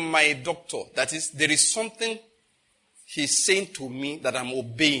I say my doctor, that is, there is something he's saying to me that I'm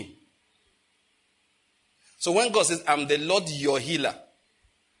obeying. So when God says, I'm the Lord your healer,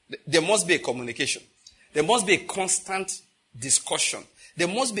 there must be a communication. There must be a constant discussion. There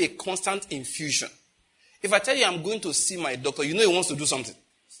must be a constant infusion. If I tell you I'm going to see my doctor, you know he wants to do something.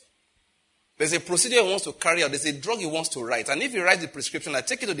 There's a procedure he wants to carry out. There's a drug he wants to write. And if he writes the prescription, I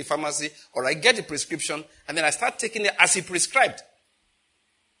take it to the pharmacy or I get the prescription and then I start taking it as he prescribed.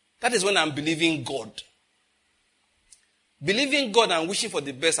 That is when I'm believing God. Believing God and wishing for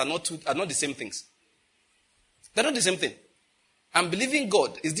the best are not the same things. They're not the same thing. I'm believing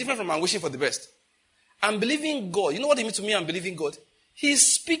God is different from I'm wishing for the best. I'm believing God. You know what it means to me, I'm believing God?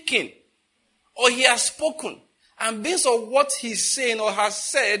 He's speaking. Or he has spoken. And based on what he's saying or has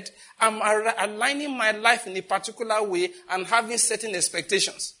said, I'm aligning my life in a particular way and having certain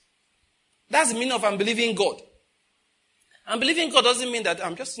expectations. That's the meaning of I'm believing God. I'm believing God doesn't mean that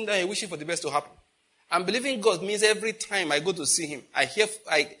I'm just sitting there and wishing for the best to happen. I'm believing God means every time I go to see him, I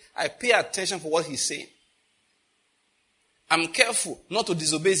pay attention for what he's saying. I'm careful not to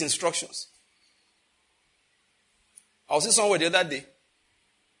disobey his instructions. I was somewhere the other day.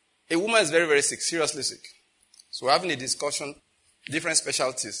 A woman is very, very sick, seriously sick. So we're having a discussion, different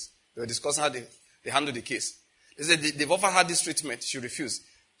specialties. They were discussing how they handle the case. They said they've offered her this treatment. She refused.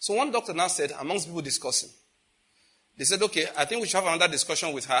 So one doctor now said, amongst people discussing, they said, okay, I think we should have another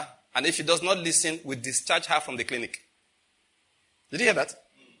discussion with her. And if she does not listen, we discharge her from the clinic. Did you hear that?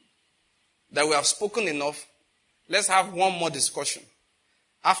 That we have spoken enough. Let's have one more discussion.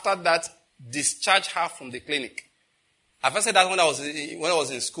 After that, discharge her from the clinic. I first said that when I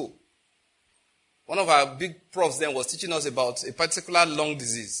was in school. One of our big profs then was teaching us about a particular lung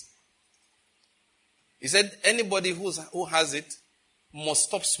disease. He said anybody who has it must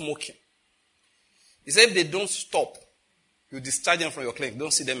stop smoking. He said if they don't stop, you discharge them from your clinic.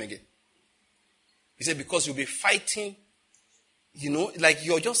 Don't see them again. He said because you'll be fighting, like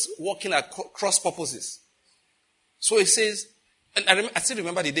you're just working at cross purposes. So he says, and I still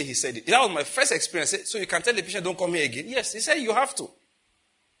remember the day he said it. That was my first experience. So you can tell the patient, don't come here again. Yes, he said you have to.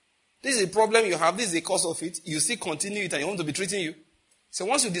 This is a problem you have. This is the cause of it. You still continue it and you want to be treating you. So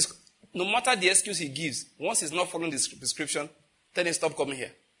once no matter the excuse he gives, once he's not following the prescription, tell him stop coming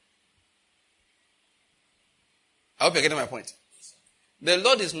here. I hope you're getting my point. The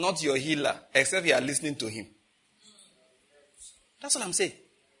Lord is not your healer except you are listening to him. That's what I'm saying.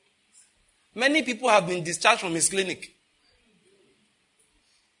 Many people have been discharged from his clinic.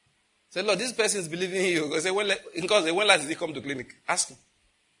 Say, Lord, this person is believing in you. Say, when last did he come to clinic? Ask him.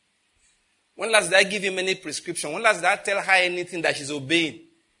 When last did I give him any prescription? When last did I tell her anything that she's obeying?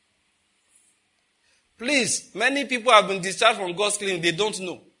 Please, many people have been discharged from God's clinic. They don't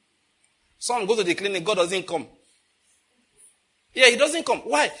know. Some go to the clinic, God doesn't come. Yeah, he doesn't come.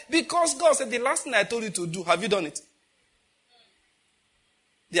 Why? Because God said, the last thing I told you to do, have you done it?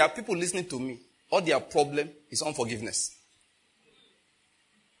 There are people listening to me. All their problem is unforgiveness.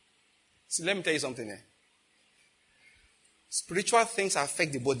 See, let me tell you something here. Spiritual things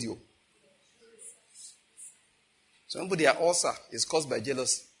affect the body. Somebody their ulcer is caused by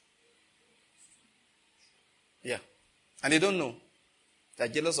jealousy. Yeah. And they don't know. They're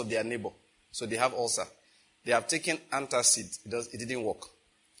jealous of their neighbor. So they have ulcer. They have taken antacid. It didn't work.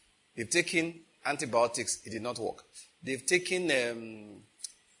 They've taken antibiotics. It did not work. They've taken,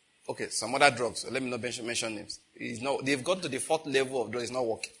 some other drugs. Let me not mention names. They've got to the 4th level of drug. It's not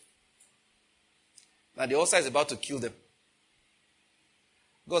working. Now the ulcer is about to kill them.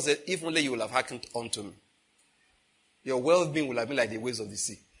 God said, if only you will have hearkened unto me, your well-being will have been like the waves of the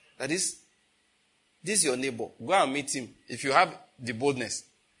sea. That is, this is your neighbor. Go and meet him. If you have the boldness,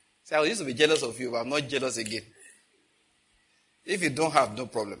 say, I used to be jealous of you, but I'm not jealous again. If you don't have, no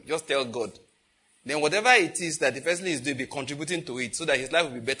problem. Just tell God. Then whatever it is that the person is doing, be contributing to it so that his life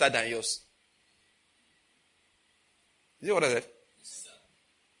will be better than yours. You see what I said?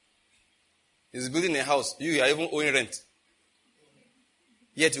 He's building a house. You are even owing rent.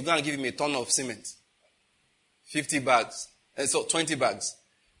 Yet you go and give him a ton of cement. 50 bags. So 20 bags.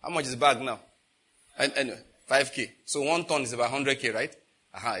 How much is a bag now? Anyway, 5K. So 1 ton is about 100K, right?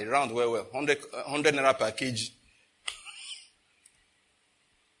 Around well. 100 naira per kg.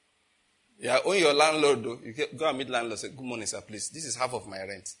 You are owing your landlord though. You go and meet landlord and say, good morning, sir, please. This is half of my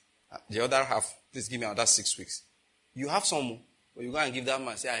rent. The other half, please give me another 6 weeks. You have some. But you go and give that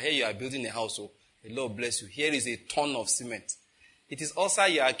man, say, I hear you are building a house, so the Lord bless you. Here is a ton of cement. It is ulcer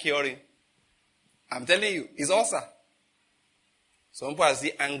you are curing. I'm telling you, it's ulcer. Some people are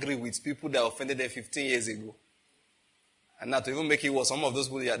still angry with people that offended them 15 years ago. And now to even make it worse, some of those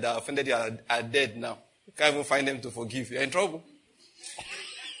people that offended you are dead now. You can't even find them to forgive. You're in trouble.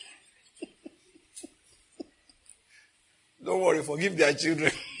 Don't worry, forgive their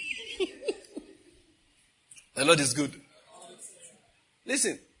children. The Lord is good.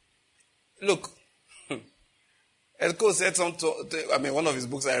 Listen, look, Elko said one of his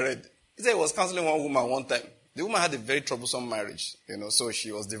books I read. He said he was counseling one woman one time. The woman had a very troublesome marriage, so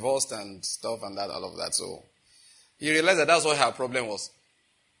she was divorced and stuff and all of that. So he realized that that's what her problem was.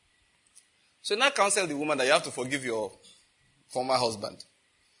 So now counsel the woman that you have to forgive your former husband.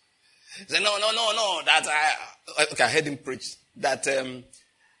 He said, no, I heard him preach that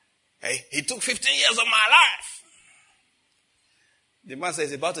he took 15 years of my life. The man says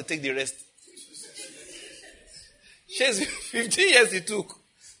he's about to take the rest. She's 15 years he took.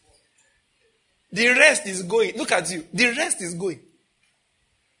 The rest is going. Look at you. The rest is going.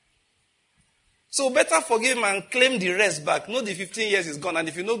 So better forgive him and claim the rest back. Know the 15 years is gone. And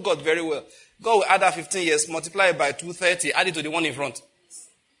if you know God very well, God will add that 15 years, multiply it by 230, add it to the one in front.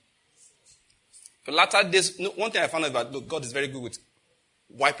 For latter days, one thing I found out about God is very good with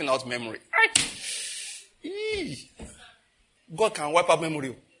wiping out memory. God can wipe out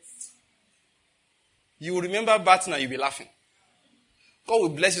memory. You will remember bad things and you'll be laughing. God will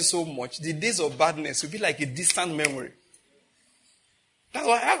bless you so much. The days of badness will be like a distant memory.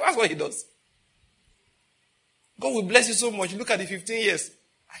 That's what he does. God will bless you so much. Look at the 15 years.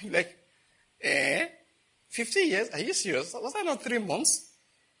 And you're like, 15 years? Are you serious? Was that not 3 months?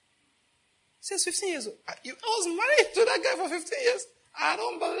 He says 15 years. I was married to that guy for 15 years. I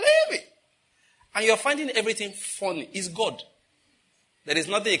don't believe it. And you're finding everything funny. It's God. There is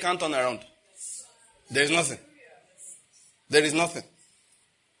nothing you can't turn around. There is nothing. There is nothing.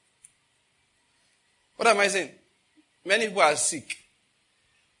 What am I saying? Many people are sick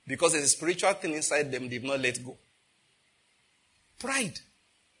because there's a spiritual thing inside them they've not let go. Pride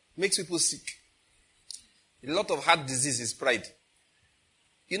makes people sick. A lot of heart disease is pride.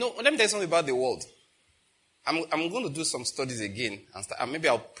 Let me tell you something about the world. I'm going to do some studies again, and maybe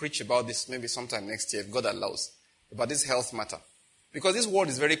I'll preach about this maybe sometime next year, if God allows, about this health matter. Because this world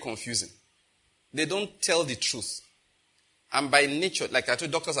is very confusing. They don't tell the truth. And by nature, like I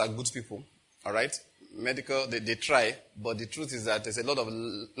told, doctors are good people, all right? Medical, they try, but the truth is that there's a lot of,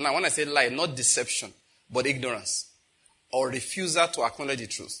 now when I say lie, not deception, but ignorance, or refusal to acknowledge the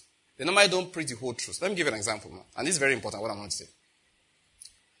truth. They normally don't preach the whole truth. Let me give you an example now, and this is very important, what I'm going to say.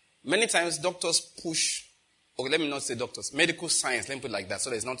 Many times doctors push, or let me not say doctors, medical science, let me put it like that, so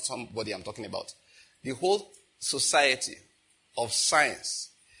there's not somebody I'm talking about. The whole society of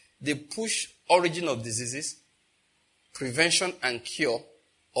science, they push origin of diseases, prevention and cure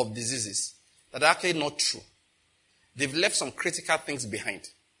of diseases that are actually not true. They've left some critical things behind.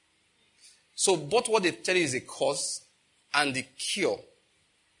 So both what they tell you is a cause and the cure,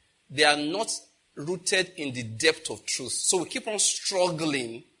 they are not rooted in the depth of truth. So we keep on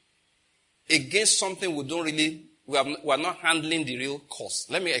struggling against something we are not handling the real cause.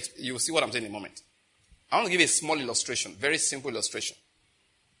 You'll see what I'm saying in a moment. I want to give a small illustration, very simple illustration.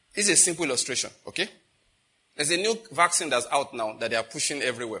 This is a simple illustration, okay? There's a new vaccine that's out now that they are pushing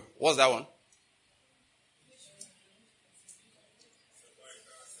everywhere. What's that one?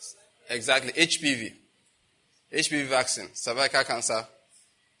 Exactly, HPV. HPV vaccine, cervical cancer,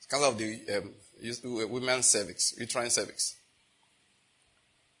 cancer of the women's cervix, uterine cervix.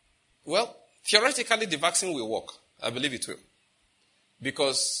 Well, theoretically, the vaccine will work. I believe it will.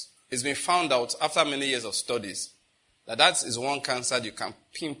 Because it's been found out after many years of studies that is one cancer you can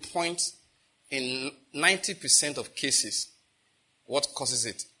pinpoint in 90% of cases. What causes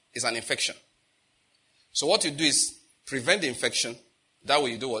it is an infection. So what you do is prevent the infection. That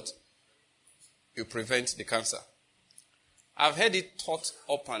way you do what? You prevent the cancer. I've heard it taught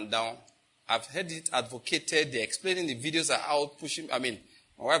up and down. I've heard it advocated. They're explaining, the videos are out pushing. My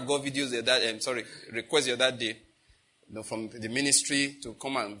wife got videos requests the other day, from the ministry to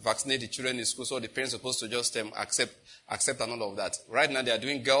come and vaccinate the children in school. So the parents are supposed to just accept and all of that. Right now they are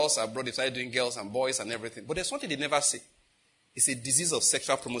doing girls abroad. They started doing girls and boys and everything. But there's something they never say. It's a disease of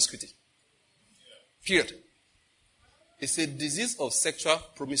sexual promiscuity. Period. It's a disease of sexual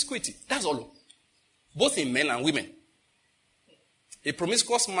promiscuity. That's all. Both in men and women. A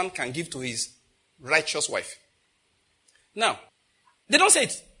promiscuous man can give to his righteous wife. Now, they don't say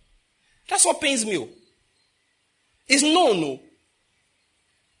it. That's what pains me. It's no.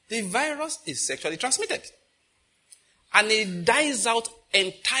 The virus is sexually transmitted. And it dies out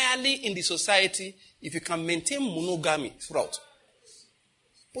entirely in the society if you can maintain monogamy throughout.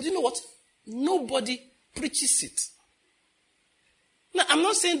 But you know what? Nobody preaches it. Now, I'm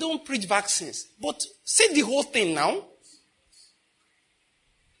not saying don't preach vaccines, but say the whole thing now.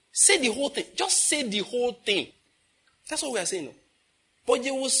 Say the whole thing. Just say the whole thing. That's what we are saying now. But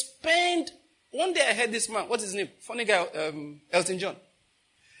you will spend... One day I heard this man, what's his name? Funny guy, Elton John.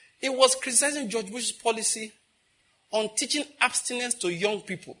 He was criticizing George Bush's policy on teaching abstinence to young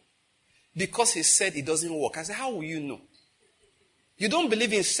people. because he said it doesn't work. I said, how will you know? You don't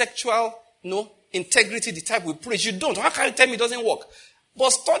believe in sexual, integrity, the type we preach. You don't. How can you tell me it doesn't work?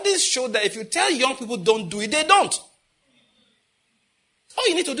 But studies show that if you tell young people don't do it, they don't. All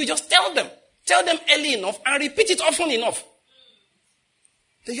you need to do is just tell them. Tell them early enough and repeat it often enough.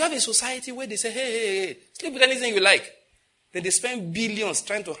 Then you have a society where they say, hey, sleep with anything you like. Then they spend billions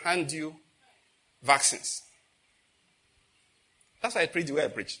trying to hand you vaccines. That's why I preach the way I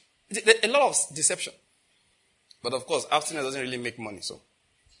preach. A lot of deception. But of course, abstinence doesn't really make money. So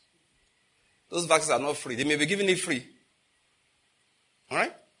those vaccines are not free. They may be giving it free. All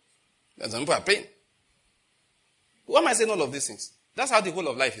right? And some people are paying. Why am I saying all of these things? That's how the whole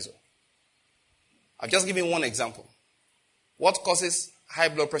of life is. I've just given one example. What causes high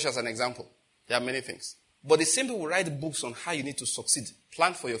blood pressure as an example? There are many things. But the same people write books on how you need to succeed,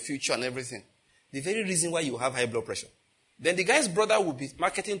 plan for your future and everything. The very reason why you have high blood pressure. Then the guy's brother will be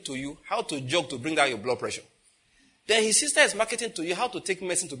marketing to you how to jog to bring down your blood pressure. Then his sister is marketing to you how to take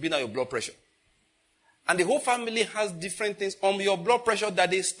medicine to bring down your blood pressure. And the whole family has different things on your blood pressure that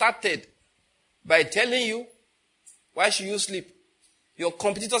they started by telling you, why should you sleep? Your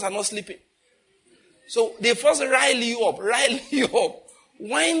competitors are not sleeping. So they first rile you up,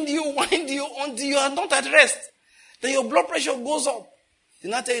 wind you until you are not at rest. Then your blood pressure goes up. They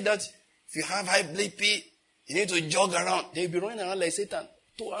now tell you that if you have high BP, you need to jog around. They'll be running around like Satan,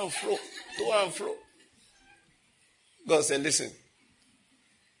 to and fro. God said, listen,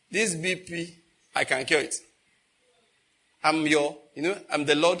 this BP, I can cure it. I'm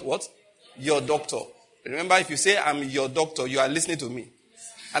the Lord, what? Your doctor. Remember, if you say I'm your doctor, you are listening to me.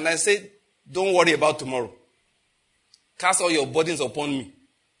 And I said, don't worry about tomorrow. Cast all your burdens upon me.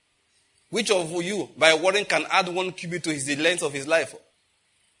 Which of you, by worrying, can add 1 cubit to the length of his life?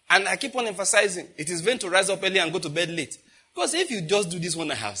 And I keep on emphasizing, it is vain to rise up early and go to bed late. Because if you just do this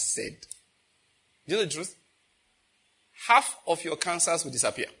one I have said, do you know the truth? Half of your cancers will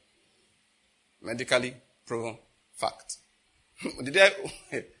disappear. Medically proven fact.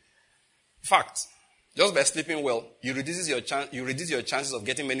 Fact. Just by sleeping well, you reduce your chances of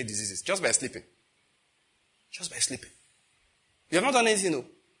getting many diseases. Just by sleeping. You have not done anything, no.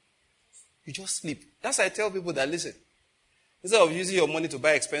 You just sleep. That's why I tell people that, listen, instead of using your money to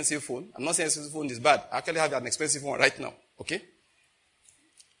buy expensive phone, I'm not saying expensive phone is bad. I actually have an expensive one right now. Okay?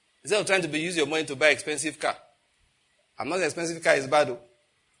 Instead of trying to use your money to buy expensive car, I'm not saying expensive car is bad, though.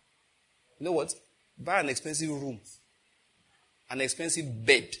 You know what? Buy an expensive room. An expensive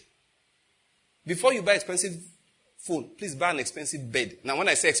bed. Before you buy expensive phone, please buy an expensive bed. Now, when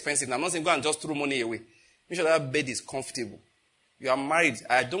I say expensive, I'm not saying go and just throw money away. Make sure that bed is comfortable. You are married.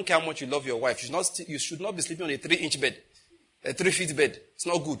 I don't care how much you love your wife. You should not be sleeping on a 3-inch bed. A 3-feet bed. It's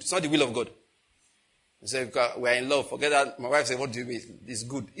not good. It's not the will of God. You say, we are in love. Forget that. My wife said, what do you mean? It's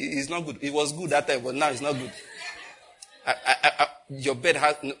good. It's not good. It was good that time, but now it's not good. Your bed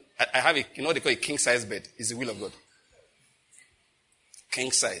has, I have a, they call it king size bed. It's the will of God.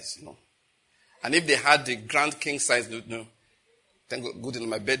 King size, And if they had the grand king size, then go to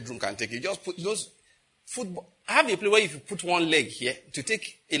my bedroom can take it. You just put those football. I have a place where if you put one leg here, to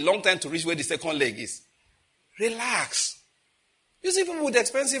take a long time to reach where the second leg is. Relax. You see people with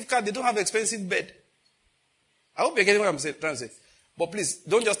expensive car, they don't have expensive bed. I hope you're getting what I'm trying to say. But please,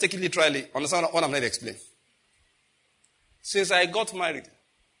 don't just take it literally. Understand what I'm trying to explain. Since I got married,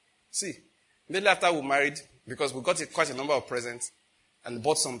 see, immediately after we married, because we got quite a number of presents and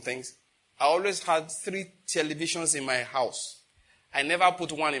bought some things, I always had 3 televisions in my house. I never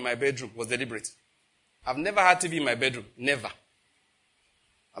put one in my bedroom. It was deliberate. I've never had TV in my bedroom. Never.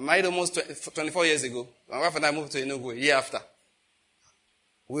 I married almost 24 years ago. My wife and I moved to Enugu a year after.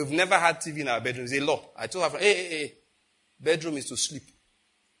 We've never had TV in our bedroom. It's a law. I told her, hey, bedroom is to sleep.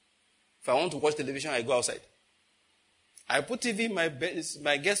 If I want to watch television, I go outside. I put TV in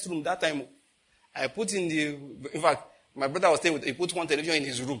my guest room that time. I put in fact, my brother was staying with, he put one television in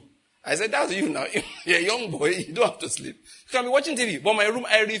his room. I said, that's you now. You're a young boy. You don't have to sleep. You can be watching TV. But my room,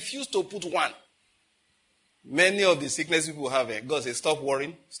 I refuse to put one. Many of the sickness people have, God says, stop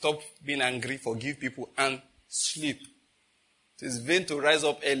worrying, stop being angry, forgive people, and sleep. It is vain to rise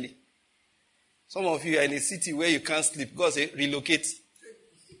up early. Some of you are in a city where you can't sleep. God says, relocate.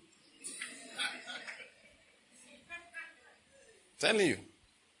 I'm telling you.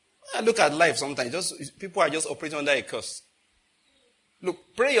 I look at life sometimes. People are just operating under a curse.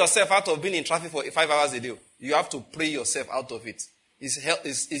 Look, pray yourself out of being in traffic for 5 hours a day. You have to pray yourself out of it.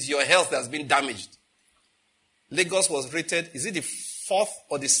 It's your health that's been damaged. Lagos was rated, is it the 4th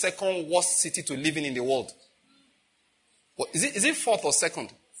or the 2nd worst city to live in the world? Is it 4th or 2nd?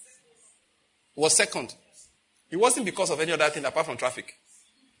 It was 2nd. It wasn't because of any other thing apart from traffic.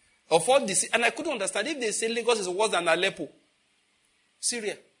 Of all this, and I couldn't understand if they say Lagos is worse than Aleppo,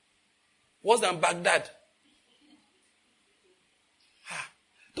 Syria, worse than Baghdad.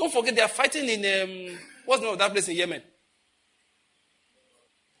 Don't forget they are fighting in, what's the name of that place in Yemen?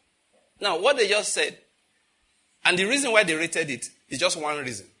 Now, what they just said, and the reason why they rated it is just one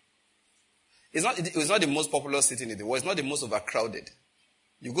reason. It's not the most popular city in the world. It's not the most overcrowded.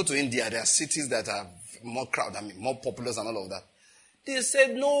 You go to India, there are cities that are more crowded, more populous and all of that. They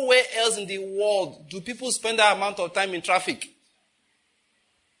said nowhere else in the world do people spend that amount of time in traffic.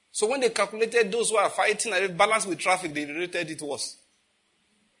 So when they calculated those who are fighting and balanced with traffic, they rated it worse.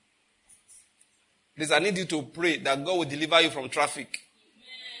 Please, I need you to pray that God will deliver you from traffic.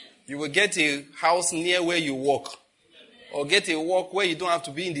 You will get a house near where you work. Or get a work where you don't have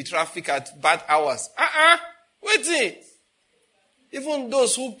to be in the traffic at bad hours. Wait. Even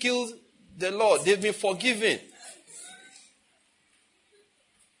those who killed the Lord, they've been forgiven.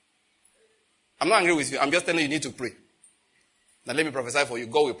 I'm not angry with you. I'm just telling you, you need to pray. Now let me prophesy for you.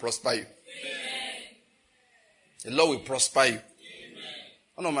 God will prosper you. Amen. The Lord will prosper you. Amen.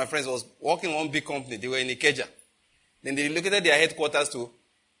 One of my friends was working in one big company. They were in Ikeja. Then they relocated their headquarters to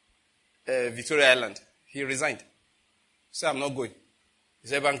Victoria Island. He resigned. He said, I'm not going. He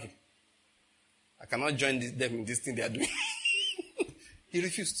said, Banky, I cannot join them in this thing they are doing. He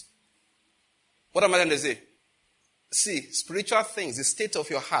refused. What am I going to say? See, spiritual things, the state of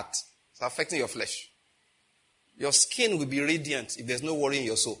your heart, is affecting your flesh. Your skin will be radiant if there's no worry in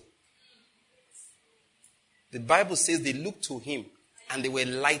your soul. The Bible says they looked to him and they were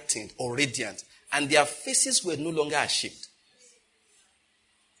lightened or radiant, and their faces were no longer ashamed.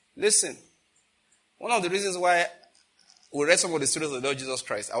 Listen, one of the reasons why we read some of the stories of the Lord Jesus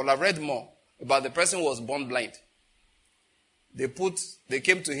Christ, I would have read more about the person who was born blind. They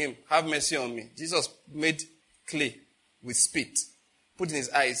came to him, have mercy on me. Jesus made clay with spit, put in his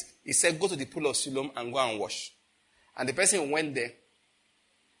eyes. He said, go to the pool of Siloam and go and wash. And the person went there,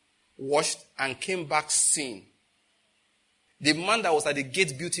 washed, and came back seeing. The man that was at the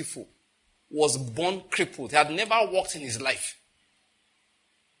gate beautiful was born crippled. He had never walked in his life.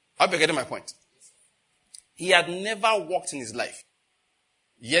 I hope you're getting my point. He had never walked in his life.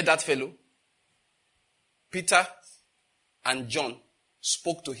 Yet that fellow, Peter and John,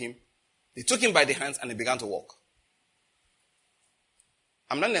 spoke to him. They took him by the hands and he began to walk.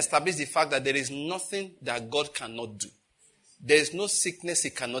 I'm not going to establish the fact that there is nothing that God cannot do. There is no sickness he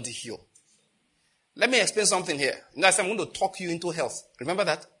cannot heal. Let me explain something here. Now, I'm going to talk you into health. Remember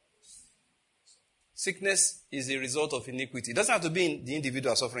that? Sickness is a result of iniquity. It doesn't have to be in the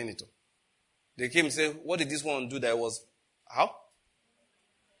individual suffering it. They came and said, what did this one do that was? How?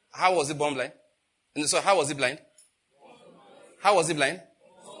 How was he born blind? And so how was he blind? How was he blind?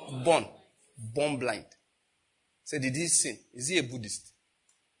 Born. Born blind. So did he sin? Is he a Buddhist?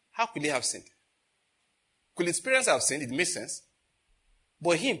 How could he have sinned? Could his parents have sinned? It makes sense.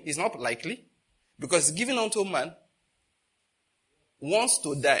 But him is not likely. Because given unto man wants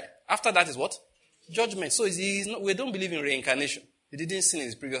to die. After that is what? Judgment. So we don't believe in reincarnation. He didn't sin in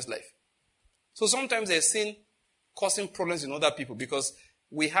his previous life. So sometimes there's sin causing problems in other people because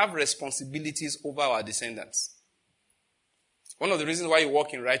we have responsibilities over our descendants. One of the reasons why you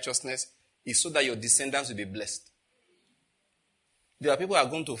walk in righteousness is so that your descendants will be blessed. There are people who are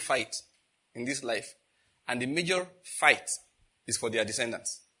going to fight in this life, and the major fight is for their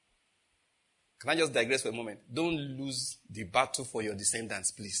descendants. Can I just digress for a moment? Don't lose the battle for your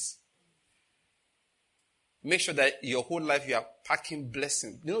descendants, please. Make sure that your whole life you are packing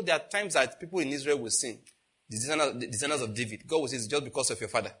blessing. You know, there are times that people in Israel will sing, the descendants of David. God will say, it's just because of your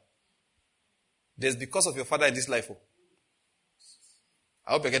father. There's because of your father in this life. Oh.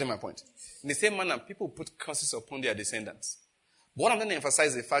 I hope you're getting my point. In the same manner, people put curses upon their descendants. But what I'm going to emphasize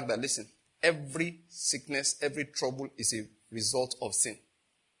is the fact that, listen, every sickness, every trouble is a result of sin.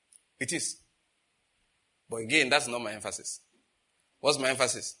 It is. But again, that's not my emphasis. What's my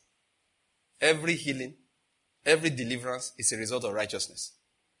emphasis? Every healing, every deliverance is a result of righteousness.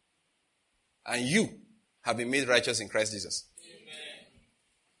 And you have been made righteous in Christ Jesus. Amen.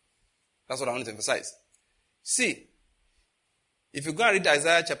 That's what I want to emphasize. See, if you go and read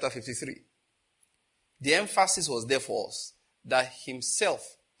Isaiah chapter 53, the emphasis was there for us that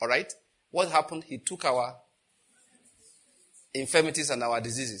himself, all right, what happened? He took our infirmities and our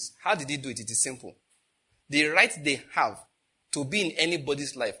diseases. How did he do it? It is simple. The right they have to be in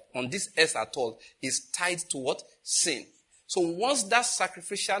anybody's life on this earth at all is tied to what? Sin. So once that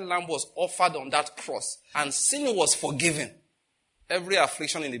sacrificial lamb was offered on that cross and sin was forgiven, every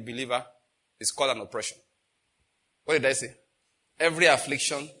affliction in the believer is called an oppression. What did I say? Every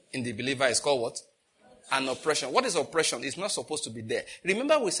affliction in the believer is called what? An oppression. What is oppression? It's not supposed to be there.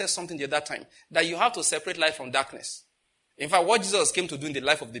 Remember we said something the other time, that you have to separate light from darkness. In fact, what Jesus came to do in the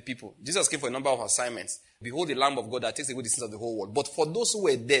life of the people, Jesus came for a number of assignments. Behold the Lamb of God that takes away the sins of the whole world. But for those who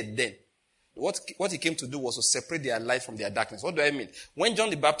were dead then, what he came to do was to separate their light from their darkness. What do I mean? When John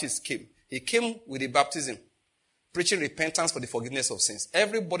the Baptist came, he came with a baptism, preaching repentance for the forgiveness of sins.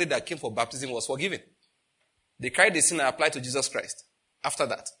 Everybody that came for baptism was forgiven. They carried the sin and applied to Jesus Christ after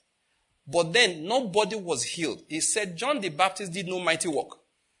that. But then nobody was healed. He said John the Baptist did no mighty work.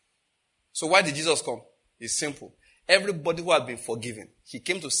 So why did Jesus come? It's simple. Everybody who had been forgiven, he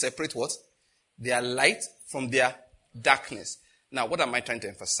came to separate what? Their light from their darkness. Now, what am I trying to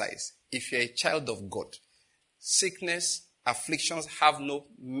emphasize? If you're a child of God, sickness, afflictions have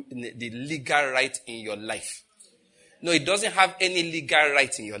the legal right in your life. No, it doesn't have any legal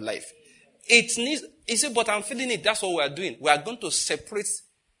right in your life. It needs, he said, but I'm feeling it. That's what we are doing. We are going to separate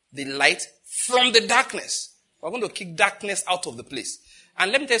the light from the darkness. We're going to kick darkness out of the place.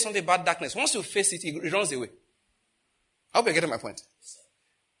 And let me tell you something about darkness. Once you face it, it runs away. I hope you're getting my point.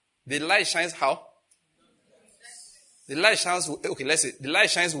 The light shines how? The light shines, okay, let's say, the light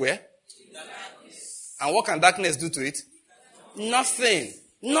shines where? And what can darkness do to it? Nothing.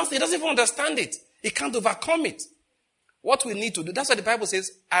 Nothing. It doesn't even understand it. It can't overcome it. What we need to do, that's why the Bible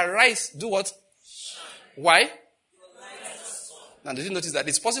says, arise, do what? Why? Now, did you notice that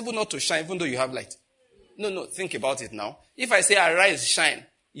it's possible not to shine even though you have light? No, think about it now. If I say arise, shine,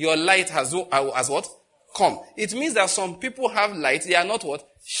 your light has what? Come. It means that some people have light, they are not what?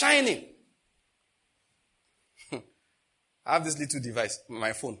 Shining. I have this little device,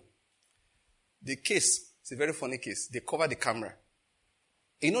 my phone. The case, it's a very funny case. They cover the camera.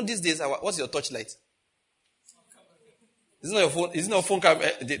 You know these days, what's your torchlight? It's not your phone, it's not a phone camera,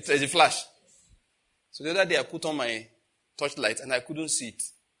 the flash. So the other day I put on my torchlight and I couldn't see it.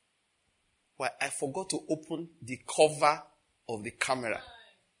 Why? I forgot to open the cover of the camera.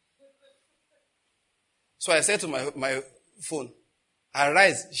 So I said to my phone,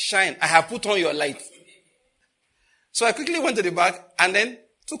 arise, shine, I have put on your light. So I quickly went to the back and then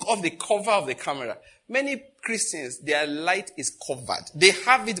took off the cover of the camera. Many Christians, their light is covered. They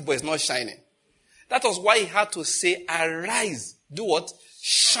have it, but it's not shining. That was why he had to say, arise. Do what?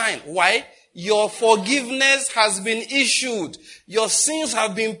 Shine. Why? Your forgiveness has been issued. Your sins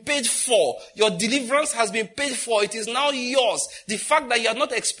have been paid for. Your deliverance has been paid for. It is now yours. The fact that you are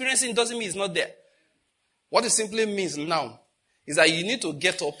not experiencing doesn't mean it's not there. What it simply means now is that you need to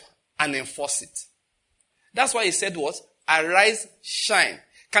get up and enforce it. That's why he said what? Arise, shine.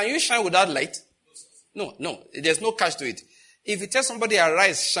 Can you shine without light? No. There's no catch to it. If you tell somebody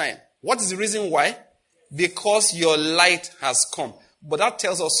arise, shine, what is the reason why? Because your light has come. But that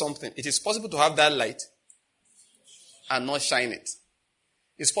tells us something. It is possible to have that light and not shine it.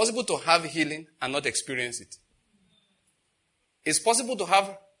 It's possible to have healing and not experience it. It's possible to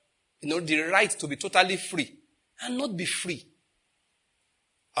have, the right to be totally free and not be free.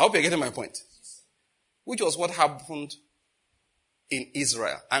 I hope you're getting my point. Which was what happened in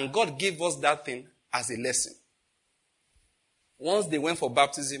Israel. And God gave us that thing as a lesson. Once they went for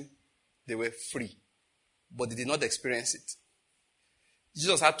baptism, they were free. But they did not experience it.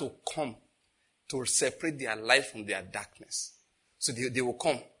 Jesus had to come to separate their light from their darkness. So they will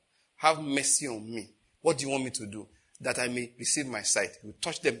come. Have mercy on me. What do you want me to do? That I may receive my sight. You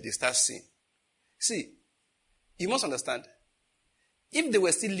touch them, they start seeing. See, you must understand. If they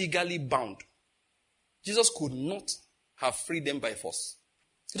were still legally bound, Jesus could not have freed them by force.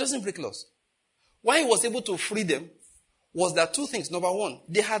 He doesn't break laws. Why he was able to free them was that two things. Number one,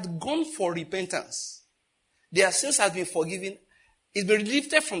 they had gone for repentance. Their sins had been forgiven. It's been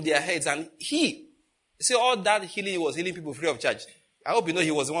lifted from their heads. And all that healing, he was healing people free of charge. I hope you know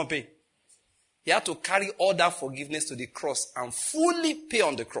he was the one paying. He had to carry all that forgiveness to the cross and fully pay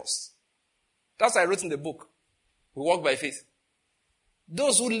on the cross. That's what I wrote in the book. We walk by faith.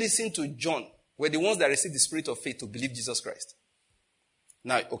 Those who listened to John were the ones that received the spirit of faith to believe Jesus Christ.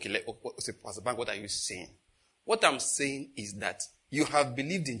 Now, okay, Pastor Bank, what are you saying? What I'm saying is that you have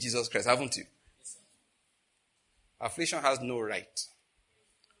believed in Jesus Christ, haven't you? Affliction has no right.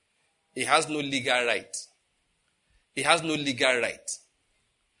 It has no legal right. It has no legal right.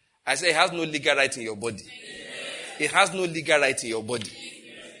 I say it has no legal right in your body. It has no legal right in your body.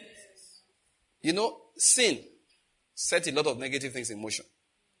 Sin sets a lot of negative things in motion,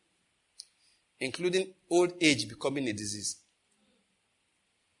 including old age becoming a disease.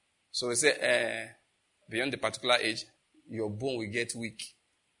 So we say, beyond the particular age, your bone will get weak.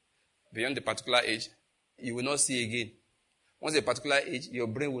 Beyond the particular age, you will not see again. Once a particular age, your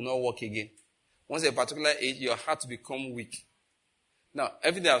brain will not work again. Once a particular age, your heart will become weak. Now,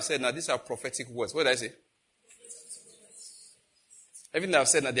 everything I've said now, these are prophetic words. What did I say? Everything I've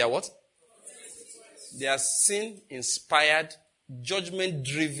said now, they are what? They are sin-inspired,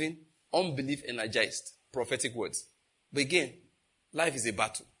 judgment-driven, unbelief-energized prophetic words. But again, life is a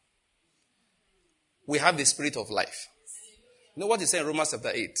battle. We have the spirit of life. You know what he said in Romans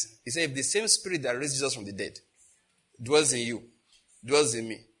chapter 8? He said, if the same spirit that raised Jesus from the dead dwells in you, dwells in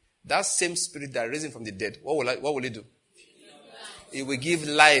me, that same spirit that raised him from the dead, what will it do? It will give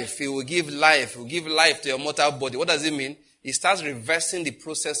life. It will give life. It will give life to your mortal body. What does it mean? It starts reversing the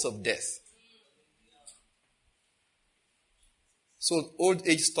process of death. So old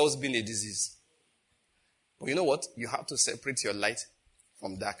age stops being a disease. But you know what? You have to separate your light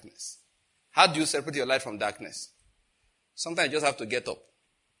from darkness. How do you separate your light from darkness? Sometimes you just have to get up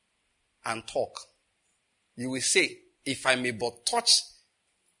and talk. You will say, if I may but touch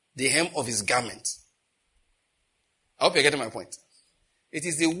the hem of his garment. I hope you're getting my point. It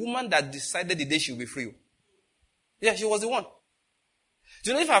is the woman that decided the day she will be free. Yeah, she was the one. Do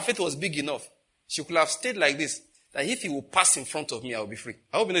you know if her faith was big enough, she could have stayed like this, that if he will pass in front of me, I will be free.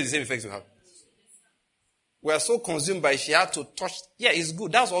 I hope you know the same effect you have. We are so consumed by she had to touch. Yeah, it's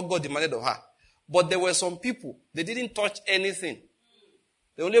good. That's what God demanded of her. But there were some people, they didn't touch anything.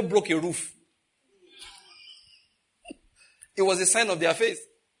 They only broke a roof. It was a sign of their faith.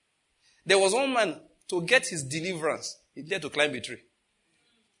 There was one man, to get his deliverance, he dared to climb a tree.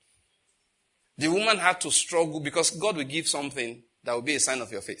 The woman had to struggle because God will give something that will be a sign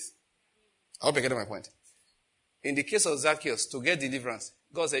of your faith. I hope you get my point. In the case of Zacchaeus, to get deliverance,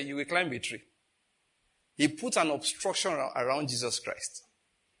 God said, you will climb a tree. He put an obstruction around Jesus Christ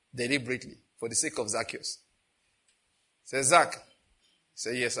deliberately for the sake of Zacchaeus. He said, Zach. He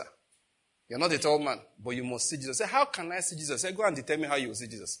said, yes, sir. You're not a tall man, but you must see Jesus. Say, how can I see Jesus? Say, go and determine how you will see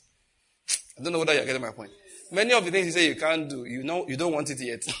Jesus. I don't know whether you're getting my point. Many of the things you say you can't do, you don't want it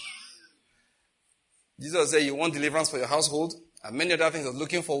yet. Jesus said, you want deliverance for your household, and many other things I was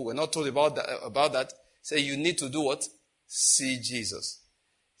looking for. We're not told about that. Say, you need to do what? See Jesus.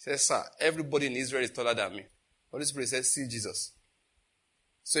 He says, sir, everybody in Israel is taller than me. Holy Spirit says, see Jesus.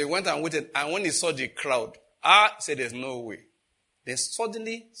 So he went and waited, and when he saw the crowd, he said, there's no way. Then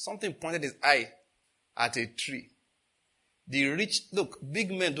suddenly, something pointed his eye at a tree. Look,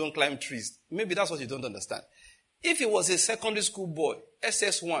 big men don't climb trees. Maybe that's what you don't understand. If he was a secondary school boy,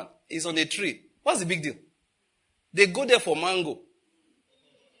 SS1, is on a tree, what's the big deal? They go there for mango.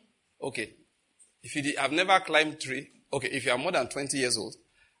 Okay. If you have never climbed a tree, okay, if you are more than 20 years old,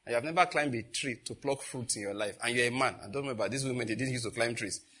 and you have never climbed a tree to pluck fruits in your life, and you're a man, and don't remember, these women, they didn't used to climb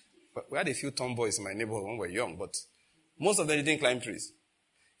trees. But we had a few tomboys in my neighborhood when we were young, but most of them didn't climb trees.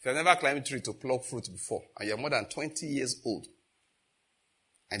 If you have never climbed a tree to pluck fruit before, and you're more than 20 years old,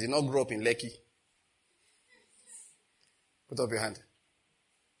 and did not grow up in Lekki, put up your hand.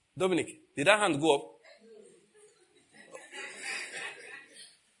 Dominic, did that hand go up?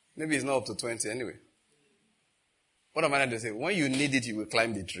 Maybe it's not up to 20 anyway. What am I going to say? When you need it, you will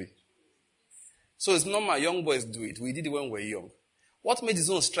climb the tree. So it's normal, young boys do it. We did it when we were young. What made his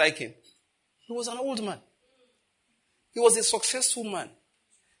own striking? He was an old man. He was a successful man.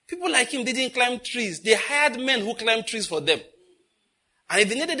 People like him didn't climb trees. They hired men who climbed trees for them. And if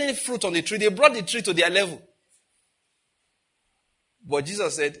they needed any fruit on the tree, they brought the tree to their level. But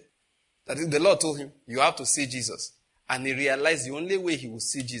Jesus said, that the Lord told him, you have to see Jesus. And he realized the only way he will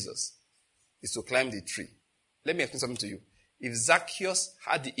see Jesus is to climb the tree. Let me explain something to you. If Zacchaeus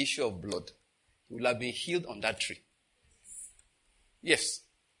had the issue of blood, he would have been healed on that tree. Yes.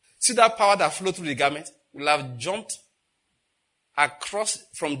 See that power that flowed through the garment? He will have jumped across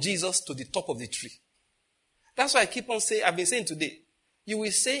from Jesus to the top of the tree. That's why I keep on saying, I've been saying today, you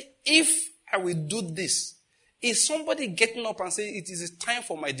will say, if I will do this, is somebody getting up and saying, it is time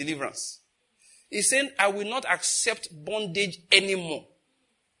for my deliverance? He's saying, I will not accept bondage anymore.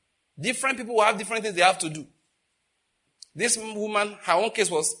 Different people will have different things they have to do. This woman, her own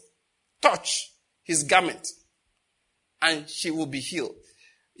case was, touch his garment, and she will be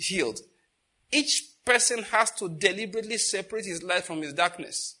healed. Each person has to deliberately separate his light from his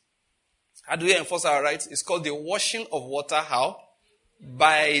darkness. How do we enforce our rights? It's called the washing of water. How?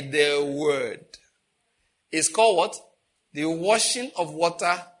 By the word. It's called what? The washing of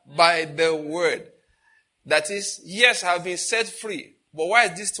water by the word. That is, yes, I have been set free. But why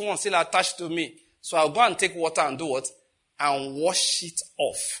is this one still attached to me? So I'll go and take water and do what? And wash it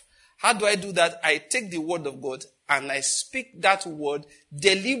off. How do I do that? I take the word of God and I speak that word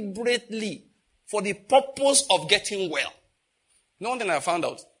deliberately for the purpose of getting well. You know one thing I found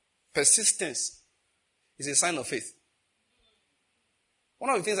out? Persistence is a sign of faith.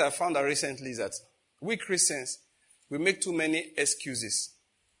 One of the things I found out recently is that we Christians, We make too many excuses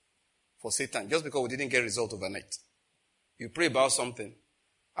for Satan just because we didn't get result overnight. You pray about something.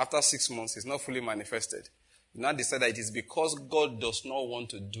 After 6 months, it's not fully manifested. You now decide that it is because God does not want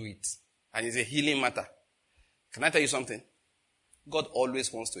to do it. And it's a healing matter. Can I tell you something? God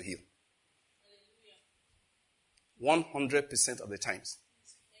always wants to heal. 100% of the times.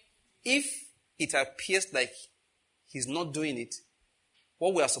 If it appears like he's not doing it,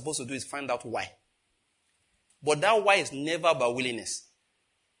 what we are supposed to do is find out why. But that why is never about willingness.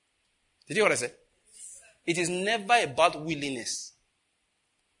 Did you hear what I said? It is never about willingness.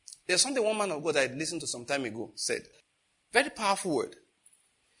 There's something one man of God I listened to some time ago said. Very powerful word.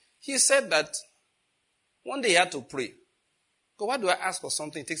 He said that one day he had to pray. God, why do I ask for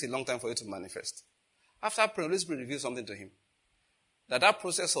something? It takes a long time for it to manifest. After praying, Holy Spirit revealed something to him. That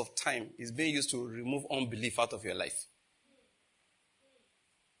process of time is being used to remove unbelief out of your life.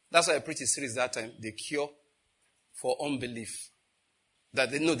 That's why I preached a series that time, The Cure for Unbelief.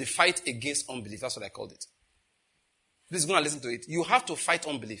 The fight against unbelief. That's what I called it. Please go and listen to it. You have to fight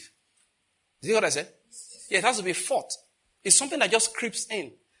unbelief. Did you hear what I said? Yeah, it has to be fought. It's something that just creeps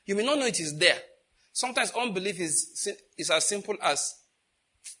in. You may not know it is there. Sometimes unbelief is as simple as,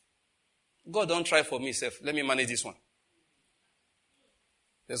 God, don't try for me, self. Let me manage this one.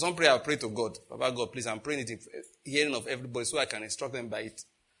 There's one prayer I pray to God. Baba God, please, I'm praying it in hearing of everybody so I can instruct them by it.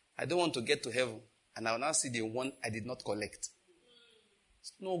 I don't want to get to heaven and I will now see the one I did not collect.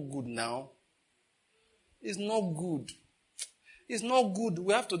 It's no good now. It's not good. It's not good.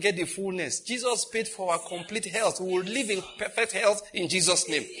 We have to get the fullness. Jesus paid for our complete health. We will live in perfect health in Jesus'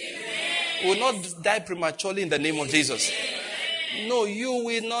 name. We will not die prematurely in the name of Jesus. No, you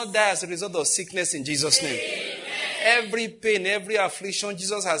will not die as a result of sickness in Jesus' name. Every pain, every affliction,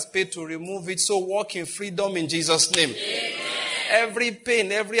 Jesus has paid to remove it. So walk in freedom in Jesus' name. Every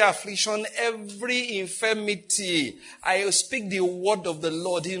pain, every affliction, every infirmity, I speak the word of the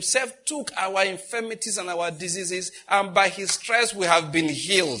Lord. He himself took our infirmities and our diseases, and by his stripes we have been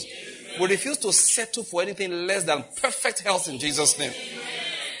healed. We refuse to settle for anything less than perfect health in Jesus' name.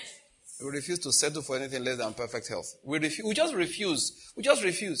 We refuse to settle for anything less than perfect health. We just refuse. We just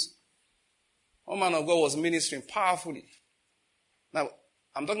refuse. One man of God was ministering powerfully. Now,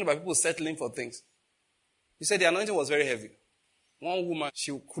 I'm talking about people settling for things. He said the anointing was very heavy. One woman,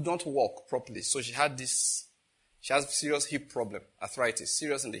 she could not walk properly. So she has serious hip problem, arthritis,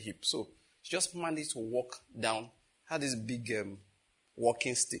 serious in the hip. So she just managed to walk down, had this big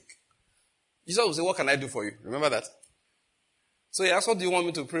walking stick. Jesus would say, what can I do for you? Remember that? So he asked, what do you want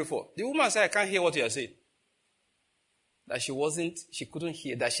me to pray for? The woman said, I can't hear what you are saying. That she couldn't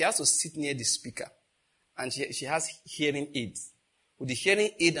hear, that she has to sit near the speaker. And she has hearing aids. With the hearing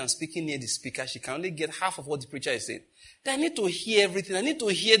aid and speaking near the speaker, she can only get half of what the preacher is saying. I need to hear everything. I need to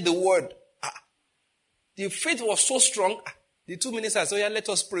hear the word. The faith was so strong. The 2 ministers said, let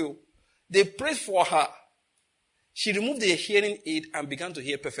us pray. They prayed for her. She removed the hearing aid and began to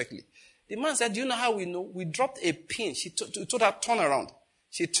hear perfectly. The man said, do you know how we know? We dropped a pin. She told her, turn around.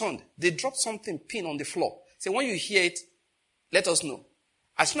 She turned. They dropped something, pin on the floor. Say, when you hear it, let us know.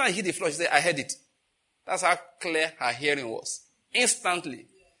 As soon as I hit the floor, she said, I heard it. That's how clear her hearing was. Instantly.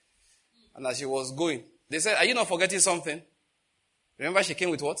 And as she was going, they said, are you not forgetting something? Remember she came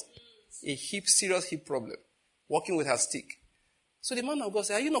with what? A serious hip problem. Walking with her stick. So the man of God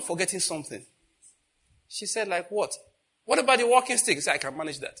said, are you not forgetting something? She said, like what? What about the walking stick? He said, I can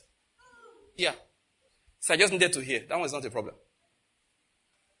manage that. Yeah. So I just needed to hear. That one is not a problem.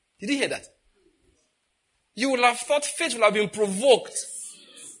 Did you hear that? You will have thought faith will have been provoked.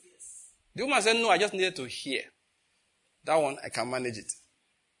 The woman said, no, I just needed to hear. That one, I can manage it.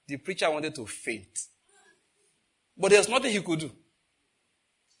 The preacher wanted to faint. But there's nothing he could do.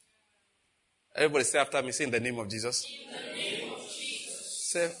 Everybody say after me, say in the name of Jesus. In the name of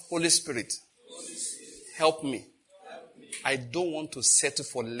Jesus. Say, Holy Spirit, help me. I don't want to settle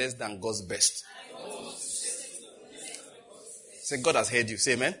for less than God's best. Say, God has heard you.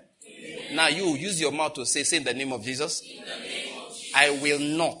 Say amen. Amen. Now you use your mouth to say in the name of Jesus. In the name of Jesus. I will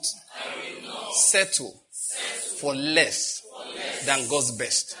not settle for less than God's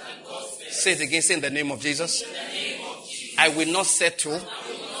best. Say it again. Say in the name of Jesus. I will not settle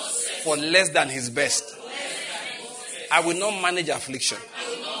for less than his best. I will not manage affliction.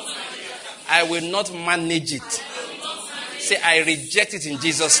 I will not manage it. Say, I reject it in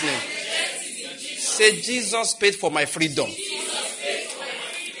Jesus' name. Say, Jesus paid for my freedom.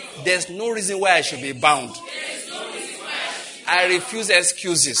 There's no reason why I should be bound. I refuse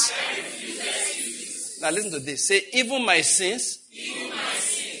excuses. Now listen to this. Say, even my sins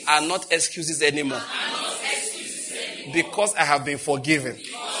are not excuses anymore. Because I have been forgiven.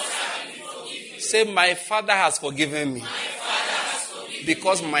 Say, my Father has forgiven me.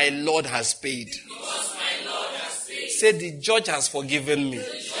 Because my Lord has paid. Say, the judge has forgiven me.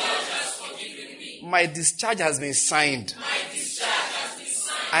 My discharge has been signed.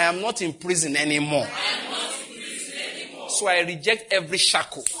 I am not in prison anymore. So I reject every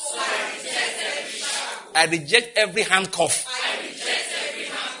shackle. I reject every handcuff.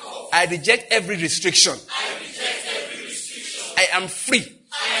 I reject every restriction. I am free.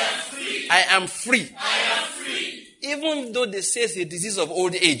 I am free. Even though they say it's a disease of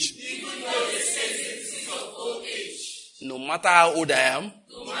old age. No matter how old I am.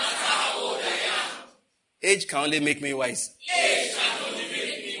 Age can only make me wise.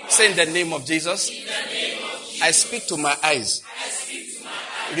 Say in the name of Jesus. I speak to my eyes.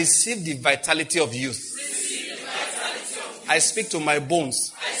 Receive the vitality of youth. I speak to my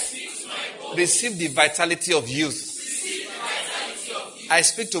bones. Receive the vitality of youth. I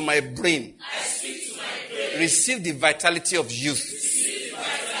speak to my brain. Receive the vitality of youth.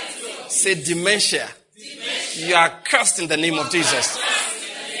 Say dementia. You are cursed in the name of Jesus.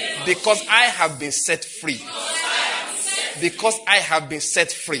 Because I have been set free. Because I have been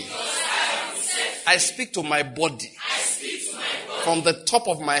set free. I speak to my body. From the top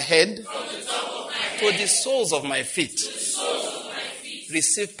of my head to the soles of my feet.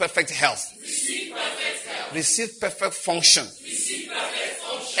 Receive perfect health. Receive perfect function.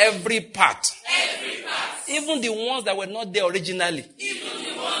 Every part. Even the ones that were not there originally.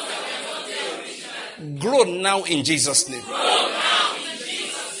 Grow now in Jesus' name.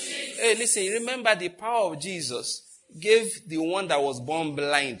 Hey, listen, remember the power of Jesus gave the one that was born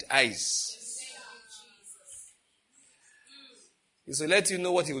blind eyes. It's to let you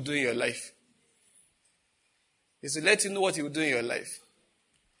know what he will do in your life. It's to let you know what he will do in your life.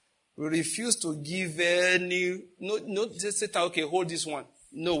 We refuse to give any... No, just say, okay, hold this one.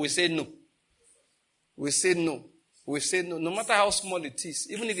 No, we say no. We say no. We say no. No matter how small it is,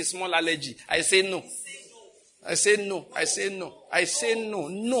 even if it's small allergy, I say no. I say no. I say no. I say no.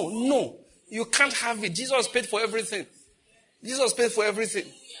 No, no. You can't have it. Jesus paid for everything. Jesus paid for everything.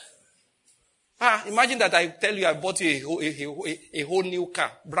 Imagine that I tell you I bought you a whole new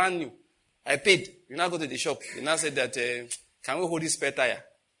car, brand new. I paid. You now go to the shop. You now say that, can we hold this spare tire?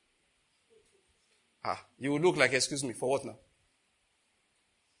 You will look like, excuse me, for what now?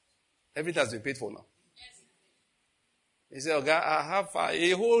 Everything has been paid for now. He said, okay, I have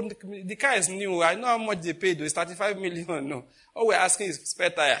a whole, the car is new. I know how much they paid. It's 35 million. No. All we're asking is spare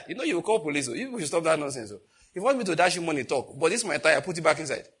tire. You know, you will call police. So you will stop that nonsense. So if you want me to dash you money, talk. But this is my tire. Put it back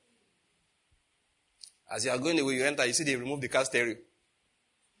inside. As you are going away, you enter, you see they remove the car stereo.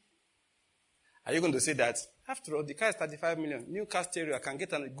 Are you going to say that? After all, the car is 35 million. New car stereo, I can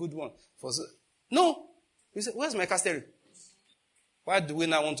get a good one. No. You say, where's my car stereo? What do we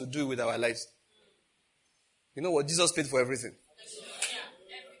now want to do with our lives? You know what? Jesus paid for everything.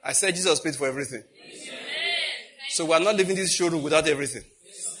 I said Jesus paid for everything. So we are not leaving this showroom without everything.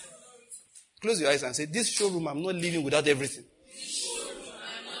 Close your eyes and say, this showroom I'm not leaving without everything.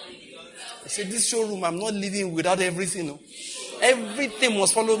 I said, this showroom I'm not leaving without everything. No. Everything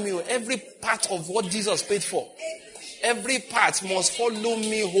must follow me. Every part of what Jesus paid for. Every part must follow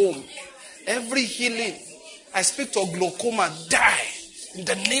me home. Every healing. I speak to glaucoma. Die. In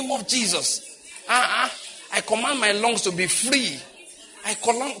the name of Jesus. I command my lungs to be free. I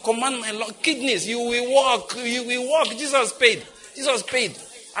command my kidneys. You will walk. You will walk. Jesus paid. Jesus paid.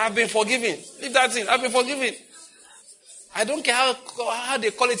 I have been forgiven. Leave that in. I have been forgiven. I don't care how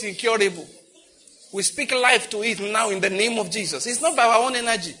they call it incurable. We speak life to it now in the name of Jesus. It's not by our own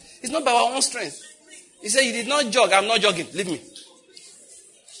energy. It's not by our own strength. He said, you did not jog. I'm not jogging. Leave me.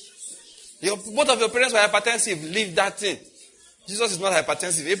 Both of your parents were hypertensive. Leave that thing. Jesus is not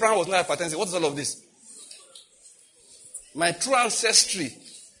hypertensive. Abraham was not hypertensive. What is all of this? My true ancestry.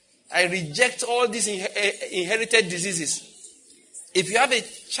 I reject all these inherited diseases. If you have a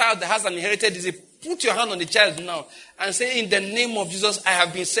child that has an inherited disease, put your hand on the child now and say, in the name of Jesus, I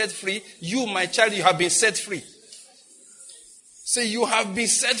have been set free. You, my child, you have been set free. Say, you have been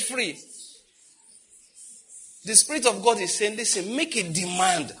set free. The Spirit of God is saying, listen, make a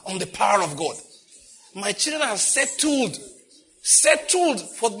demand on the power of God. My children are settled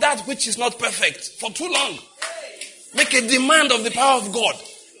for that which is not perfect for too long. Make a demand of the power of God.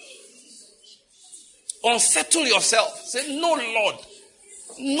 Unsettle yourself. Say, no, Lord.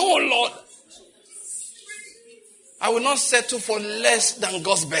 No, Lord. I will not settle for less than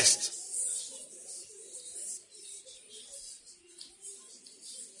God's best.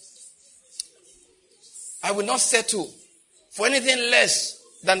 I will not settle for anything less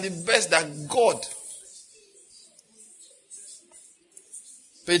than the best that God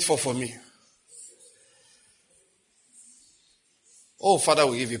paid for me. Oh, Father,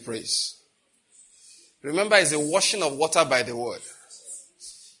 we give you praise. Remember, it's a washing of water by the word.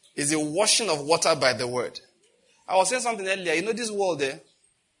 It's a washing of water by the word. I was saying something earlier. You know this world there?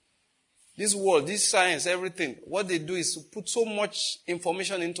 This world, this science, everything. What they do is to put so much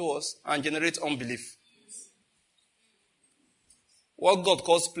information into us and generate unbelief. What God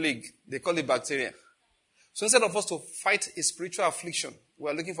calls plague, they call it bacteria. So instead of us to fight a spiritual affliction,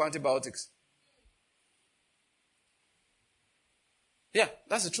 we are looking for antibiotics. Yeah,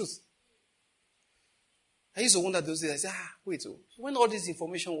 that's the truth. I used to wonder those days. I said, wait, when all this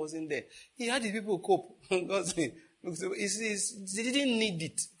information was in there, how did people cope? God's name. They didn't need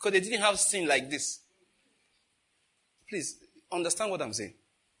it because they didn't have sin like this. Please, understand what I'm saying.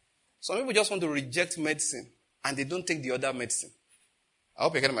 Some people just want to reject medicine and they don't take the other medicine. I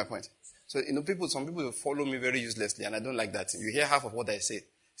hope you get my point. So, some people will follow me very uselessly and I don't like that. You hear half of what I said,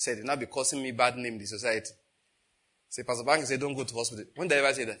 it now be causing me bad name in the society. Say, Pastor Bank said, don't go to hospital. When did I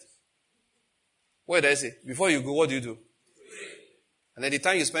ever say that? What did I say? Before you go, what do you do? And at the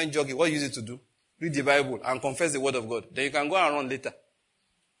time you spend jogging, what you use it to do? Read the Bible and confess the word of God. Then you can go and run later.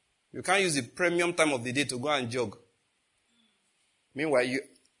 You can't use the premium time of the day to go and jog. Meanwhile,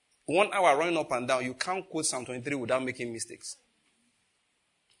 1 hour running up and down, you can't quote Psalm 23 without making mistakes.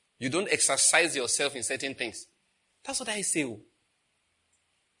 You don't exercise yourself in certain things. That's what I say.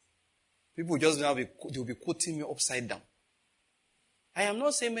 People just now they'll be quoting me upside down. I am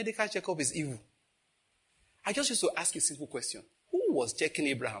not saying medical checkup is evil. I just used to ask a simple question. Who was checking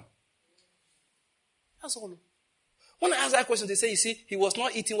Abraham? That's all. When I ask that question, they say, you see, he was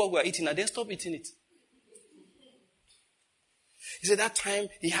not eating what we are eating, and then stop eating it. He said that time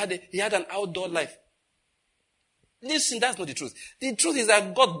he had an outdoor life. Listen, that's not the truth. The truth is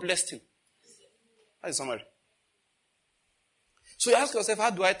that God blessed him. That's the summary. So you ask yourself, how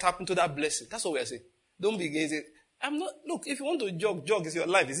do I tap into that blessing? That's what we are saying. Don't begin saying, look, if you want to jog is your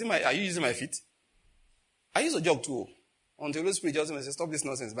life. Are you using my feet? I used to jog too. Until the Holy Spirit just said, stop this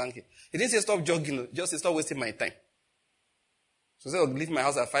nonsense banking. He didn't say stop jogging, just say stop wasting my time. So instead of leaving my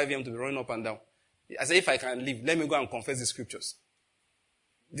house at 5 a.m. to be running up and down, I said, if I can leave, let me go and confess the scriptures.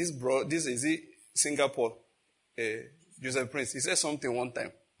 This is Singapore, Joseph Prince. He said something one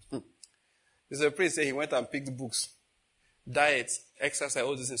time. Joseph Prince said he went and picked books, diet, exercise,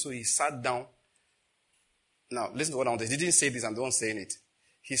 all these things. So he sat down. Now, listen to what I want to say. He didn't say this, I'm the one saying it.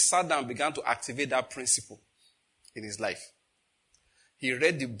 He sat down and began to activate that principle in his life. He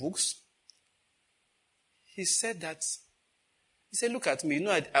read the books. He said, look at me.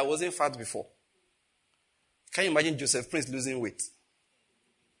 I wasn't fat before. Can you imagine Joseph Prince losing weight?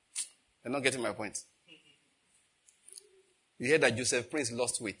 You're not getting my point. You hear that Joseph Prince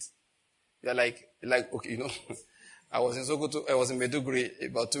lost weight. You're like, okay, I was in Sokoto, I was in Maiduguri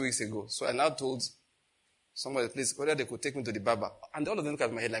about 2 weeks ago. So I now told somebody, please, whether they could take me to the barber. And all of them look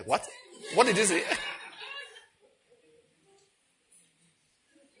at my head like, what? What did you say?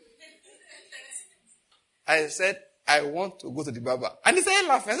 I said, I want to go to the barber. And he started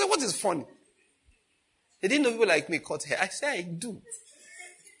laughing. I said, what is funny? He didn't know people like me cut hair. I said, I do.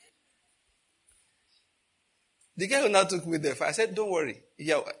 The guy who now took me there, I said, don't worry.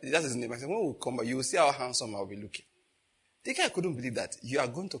 Yeah, that's his name. I said, when we come back, you will see how handsome I'll be looking. The guy couldn't believe that. You are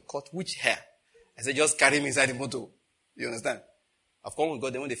going to cut which hair? I said, just carry me inside the motor. You understand? Of course,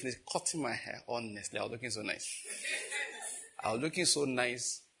 when they finished cutting my hair, honestly, I was looking so nice. I was looking so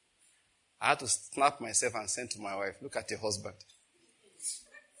nice. I had to snap myself and send to my wife, look at your husband.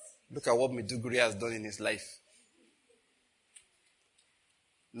 Look at what Maiduguri has done in his life.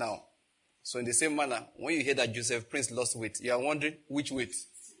 Now, so in the same manner, when you hear that Joseph Prince lost weight, you are wondering which weight.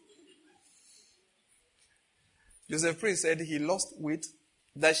 Joseph Prince said he lost weight.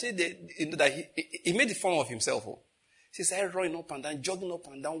 That he made fun of himself. He started running up and down, jogging up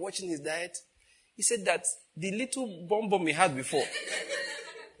and down, watching his diet. He said that the little bum he had before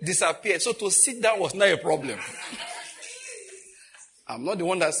disappeared. So to sit down was not a problem. I'm not the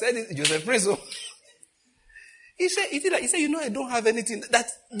one that said it, Joseph Prince. He said, I don't have anything. That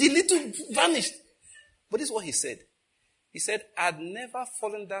the little vanished. But this is what he said. He said, I'd never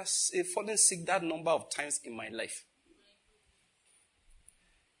fallen sick that number of times in my life.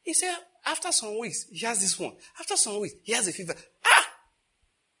 He said, after some weeks, he has this one. After some weeks, he has a fever.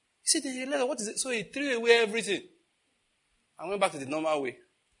 He said, what is it? So he threw away everything. I went back to the normal way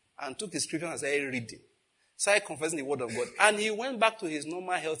and took his scripture and started reading. Started confessing the word of God. And he went back to his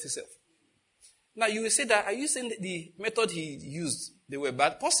normal healthy self. Now you will say that, are you saying that the method he used, they were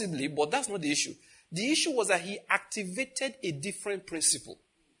bad? Possibly, but that's not the issue. The issue was that he activated a different principle.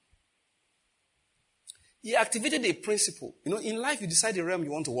 He activated a principle. In life you decide the realm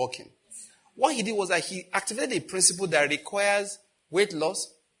you want to walk in. What he did was that he activated a principle that requires weight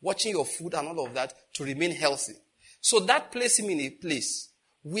loss, watching your food and all of that to remain healthy. So that placed him in a place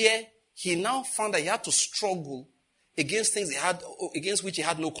where he now found that he had to struggle against things against which he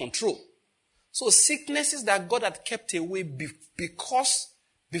had no control. So sicknesses that God had kept away because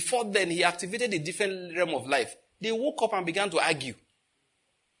before then he activated a different realm of life. They woke up and began to argue.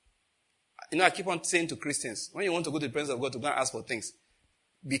 I keep on saying to Christians, when you want to go to the presence of God to go and ask for things,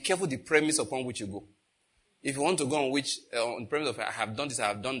 be careful the premise upon which you go. If you want to go on the premise of I have done this, I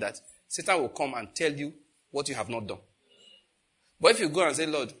have done that, Satan will come and tell you what you have not done. But if you go and say,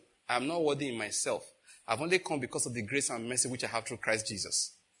 Lord, I am not worthy in myself. I've only come because of the grace and mercy which I have through Christ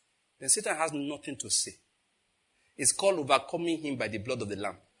Jesus. Then Satan has nothing to say. It's called overcoming him by the blood of the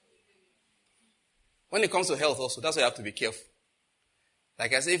Lamb. When it comes to health also, that's why you have to be careful.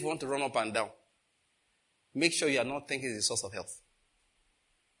 Like I say, if you want to run up and down, make sure you are not thinking it's the source of health.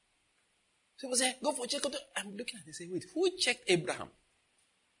 People say, go for a checkup. I'm looking at it and say, wait, who checked Abraham?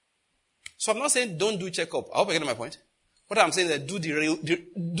 So I'm not saying don't do checkup. I hope I get my point. What I'm saying is that do the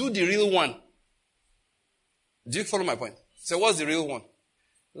real one. Do you follow my point? So what's the real one?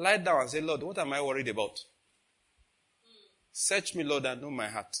 Lie down and say, Lord, what am I worried about? Search me, Lord, and know my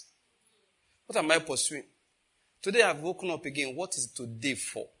heart. What am I pursuing? Today I've woken up again. What is today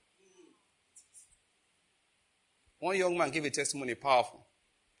for? One young man gave a testimony, powerful.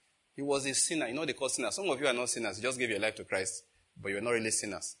 He was a sinner. You know they call sinners. Some of you are not sinners. You just gave your life to Christ, but you're not really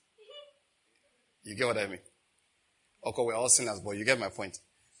sinners. You get what I mean? Okay, we're all sinners, but you get my point.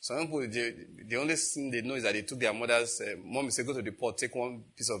 Some people, the only sin they know is that they took their mother's, mom said, go to the pot, take one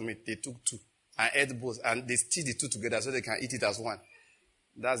piece of meat. They took two and ate both, and they stitched the two together so they can eat it as one.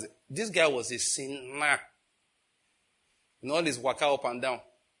 That's it. This guy was a sinner. In all this waka up and down,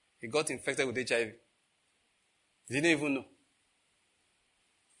 he got infected with HIV. He didn't even know.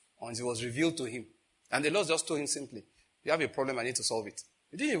 Until it was revealed to him. And the Lord just told him simply, you have a problem, I need to solve it.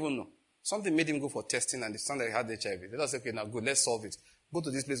 He didn't even know. Something made him go for testing and they found that he had HIV. The Lord said, okay, now good, let's solve it. Go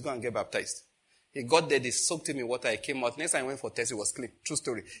to this place, go and get baptized. He got there, they soaked him in water, he came out. Next time he went for test, he was clean. True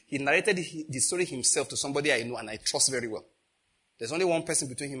story. He narrated the story himself to somebody I know and I trust very well. There's only one person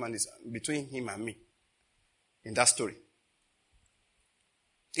between him and me in that story.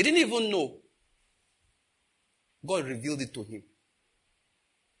 He didn't even know. God revealed it to him.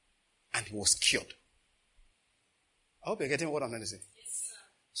 And he was cured. I hope you're getting what I'm trying to say. Yes,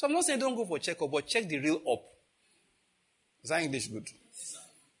 so I'm not saying don't go for checkup, but check the real up. Is that English good? Yes,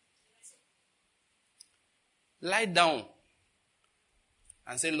 lie down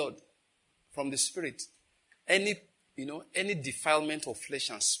and say, Lord, from the Spirit, any defilement of flesh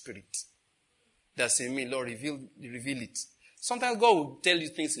and spirit that's in me, Lord, reveal it. Sometimes God will tell you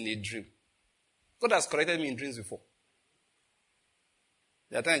things in a dream. God has corrected me in dreams before.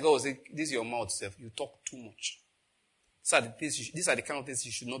 There are times God will say, this is your mouth, self. You talk too much. These are the kind of things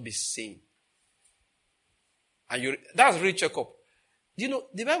you should not be saying. And that's real checkup. Do you know,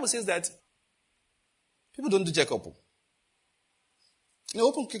 the Bible says that people don't do checkup.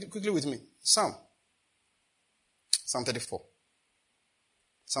 Open quickly with me. Psalm 34.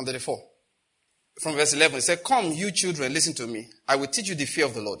 Psalm 34. From verse 11, it says, come, you children, listen to me. I will teach you the fear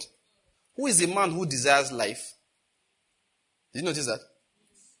of the Lord. Who is the man who desires life? Did you notice that?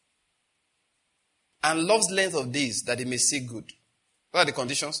 And loves length of days that he may see good. What are the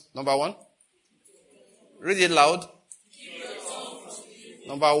conditions? Number 1. Read it loud.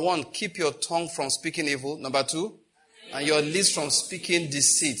 Number 1, keep your tongue from speaking evil. Number 2, and your lips from speaking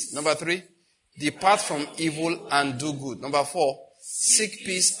deceit. Number 3, depart from evil and do good. Number 4, seek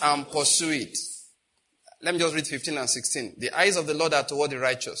peace and pursue it. Let me just read 15 and 16. The eyes of the Lord are toward the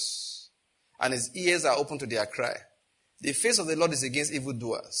righteous, and his ears are open to their cry. The face of the Lord is against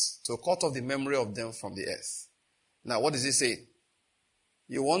evildoers, to cut off the memory of them from the earth. Now, what does he say?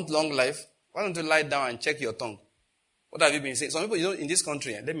 You want long life? Why don't you lie down and check your tongue? What have you been saying? Some people, in this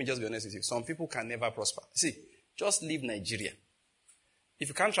country, let me just be honest with you, some people can never prosper. See, just leave Nigeria. If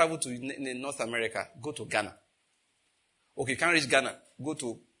you can't travel to North America, go to Ghana. Okay, you can't reach Ghana, go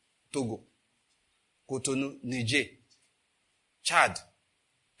to Togo. Go to Niger, Chad,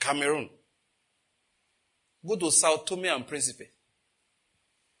 Cameroon. Go to Sao Tome and Principe,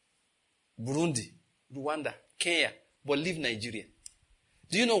 Burundi, Rwanda, Kenya, but leave Nigeria.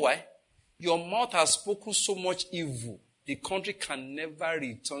 Do you know why? Your mouth has spoken so much evil, the country can never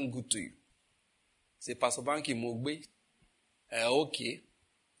return good to you. Say, Pastor Banky Mogbe, okay,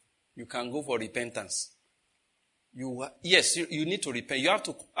 you can go for repentance. Yes, you need to repent. You have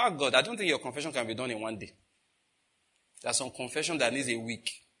to, God, I don't think your confession can be done in one day. There's some confession that needs a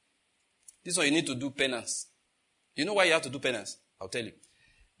week. This one you need to do penance. You know why you have to do penance? I'll tell you.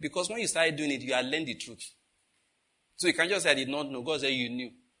 Because when you start doing it, you are learning the truth. So you can't just say, I did not know. God said you knew.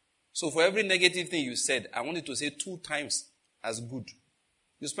 So for every negative thing you said, I wanted to say 2 times as good.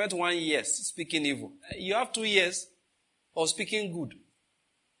 You spent 1 year speaking evil. You have 2 years of speaking good.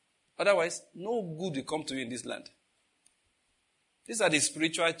 Otherwise, no good will come to you in this land. These are the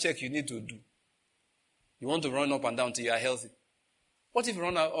spiritual checks you need to do. You want to run up and down till you are healthy. What if you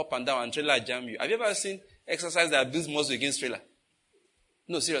run up and down and trailer jam you? Have you ever seen exercise that builds muscle against trailer?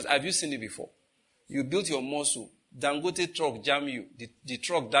 No, serious. Have you seen it before? You built your muscle. Dangote truck jam you. The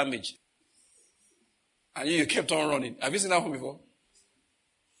truck damaged. And you kept on running. Have you seen that one before?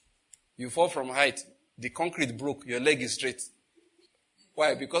 You fall from height. The concrete broke. Your leg is straight.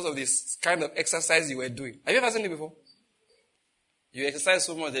 Why? Because of this kind of exercise you were doing. Have you ever seen it before? You exercise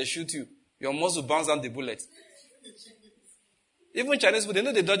so much, they shoot you. Your muscle bounce down the bullet. Even Chinese people, they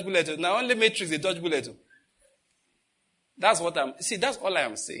know they dodge bullet. Now only Matrix, they dodge bullet. That's all I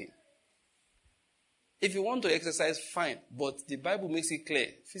am saying. If you want to exercise, fine. But the Bible makes it clear.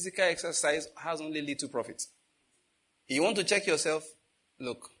 Physical exercise has only little profit. If you want to check yourself,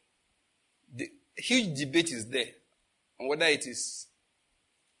 look. The huge debate is there on whether it is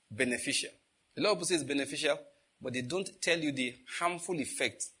beneficial. A lot of people say it's beneficial, but they don't tell you the harmful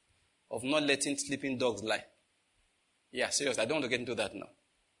effect of not letting sleeping dogs lie. Yeah, seriously, I don't want to get into that now.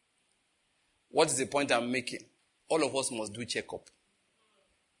 What is the point I'm making? All of us must do checkup.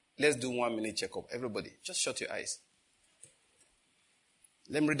 Let's do 1 minute checkup. Everybody, just shut your eyes.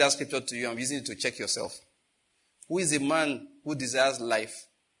 Let me read that scripture to you. I'm using it to check yourself. Who is a man who desires life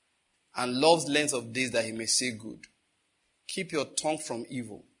and loves length of days that he may say good? Keep your tongue from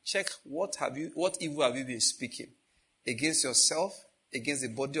evil. Check what evil have you been speaking? Against yourself, against the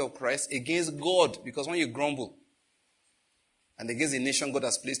body of Christ, against God. Because when you grumble, and against the nation God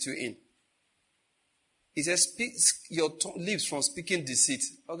has placed you in. He says, speak your lips from speaking deceit.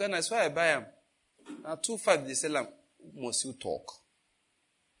 Okay, that's why I buy them. Now 2:5 they sell them. Must you talk?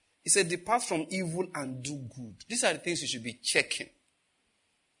 He said, depart from evil and do good. These are the things you should be checking.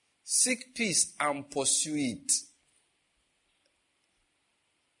 Seek peace and pursue it.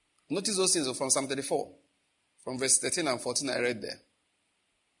 Notice those things from Psalm 34. From verse 13 and 14 I read there.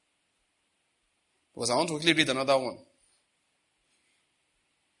 Because I want to quickly read another one.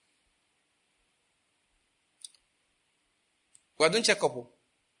 We are doing check-up.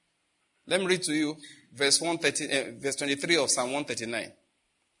 Let me read to you verse 23 of Psalm 139.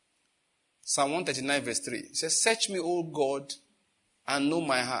 Psalm 139 verse 3. It says, search me, O God, and know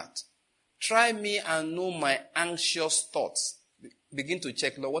my heart. Try me and know my anxious thoughts. Begin to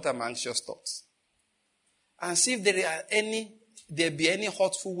check, Lord, what are my anxious thoughts? And see if there be any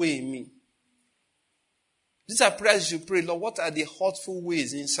hurtful way in me. These are prayers you pray, Lord, what are the hurtful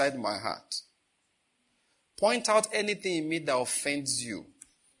ways inside my heart? Point out anything in me that offends you.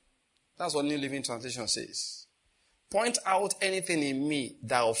 That's what New Living Translation says. Point out anything in me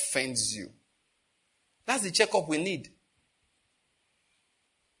that offends you. That's the checkup we need.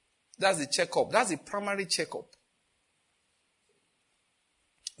 That's the checkup. That's the primary checkup.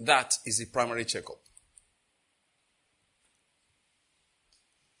 That is the primary checkup.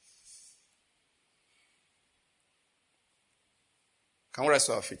 Can we rise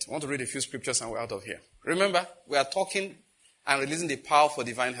to our feet? I want to read a few scriptures and we're out of here. Remember, we are talking and releasing the power for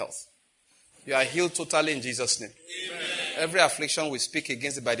divine health. You are healed totally in Jesus' name. Amen. Every affliction we speak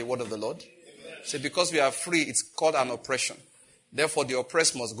against it by the word of the Lord. Amen. Say, because we are free, it's called an oppression. Therefore, the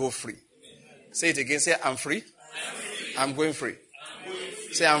oppressed must go free. Amen. Say it again. Say, I'm free. I'm free. I'm going free. I'm going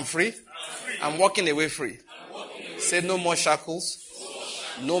free. Say, I'm free. I'm free. I'm walking away free. Say, no more shackles.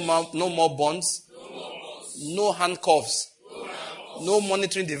 No more bonds. No handcuffs. No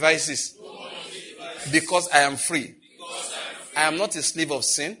monitoring devices. Because I am free. I am not a slave of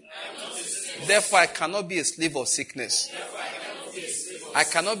sin. Therefore, I cannot be a slave of sickness. I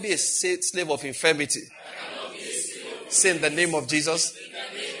cannot be a slave of infirmity. Say in the name of Jesus,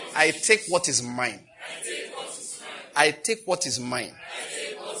 I take what is mine. I take what is mine.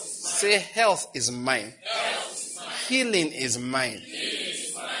 Say health is mine. Healing is mine.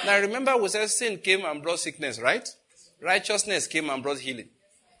 Now remember we said sin came and brought sickness, right? Righteousness came and brought healing.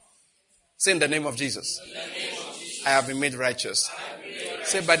 Say in the name of Jesus. I have been made righteous.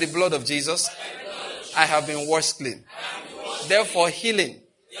 Say by the blood of Jesus, I have been washed clean. Therefore healing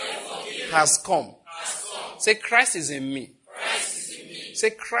has come. Say Christ is in me.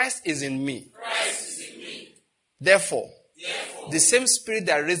 Say Christ is in me. Therefore, the same spirit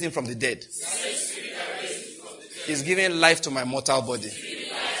that raised him from the dead is giving life to my mortal body.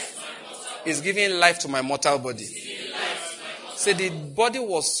 Is giving life to my mortal body. Say the body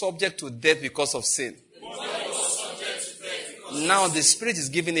was subject to death because of sin. Now the spirit is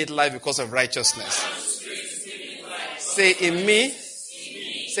giving it life because of righteousness. Say in me.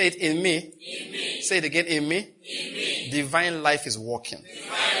 Say it in me. Say it again, in me. Divine life is working.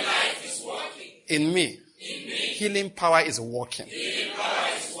 In me. Healing power is working.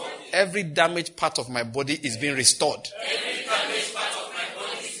 Every damaged part of my body is being restored.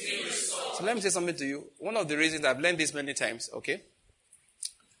 So let me say something to you. One of the reasons I've learned this many times, okay?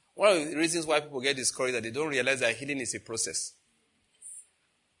 One of the reasons why people get discouraged is that they don't realize that healing is a process.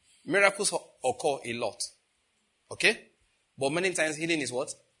 Miracles occur a lot. Okay? But many times healing is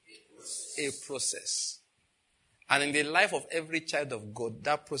what? A process. And in the life of every child of God,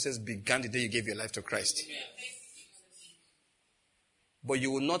 that process began the day you gave your life to Christ. But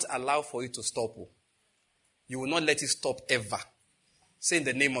you will not allow for it to stop. You will not let it stop ever. Say in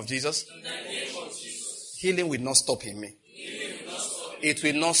the name of Jesus. In the name of Jesus. Healing will not stop in me. It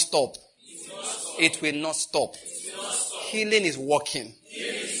will not stop. It will not stop. Healing is working.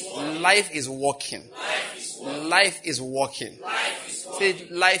 Life is working. Life is working. Say,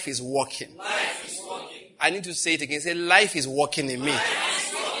 life is working. I need to say it again. Say, life is working in me.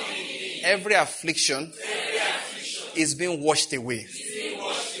 Every affliction is being washed away.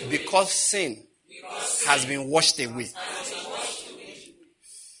 Because sin has been washed away.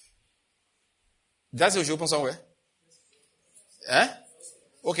 That's what you open somewhere? Eh?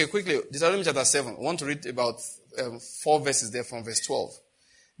 Okay, quickly. Deuteronomy chapter 7. I want to read about 4 verses there from verse 12.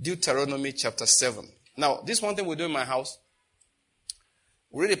 Deuteronomy chapter 7. Now, this one thing we do in my house.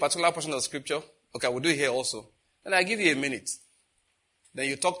 We read a particular portion of scripture. Okay, we'll do it here also. Then I give you a minute. Then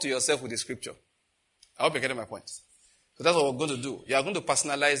you talk to yourself with the scripture. I hope you're getting my point. So that's what we're going to do. You are going to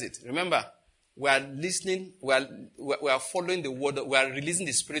personalize it. Remember, we are listening, we are following the word, we are releasing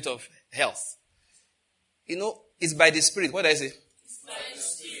the spirit of health. You know, it's by the spirit. What did I say? It's by the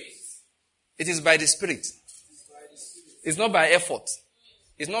spirit. It is by the spirit. It's not by effort.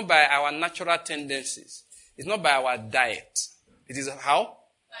 It's not by our natural tendencies. It's not by our diet. It is how?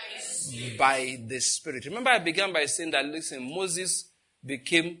 By the spirit. Remember I began by saying that, listen, Moses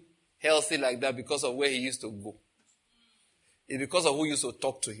became healthy like that because of where he used to go. It's because of who used to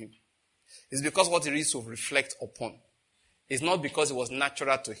talk to him. It's because what he used to reflect upon. It's not because it was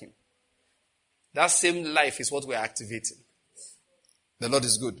natural to him. That same life is what we're activating. The Lord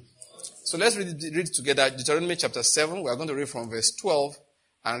is good. So let's read together Deuteronomy chapter 7. We're going to read from verse 12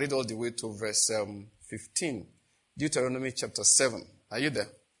 and read all the way to verse 15. Deuteronomy chapter 7. Are you there?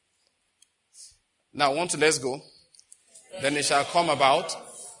 Now, let's go. Then it shall come about,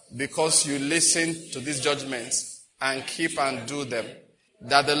 because you listen to these judgments and keep and do them,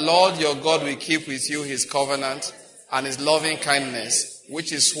 that the Lord your God will keep with you his covenant and his loving kindness, which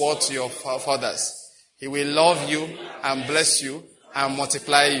he swore to your fathers. He will love you and bless you and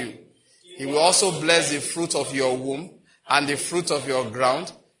multiply you. He will also bless the fruit of your womb and the fruit of your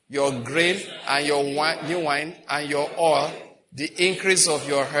ground, your grain and your new wine and your oil, the increase of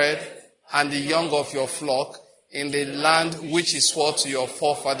your herd and the young of your flock in the land which he swore to your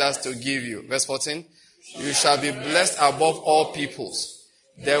forefathers to give you. Verse 14. You shall be blessed above all peoples.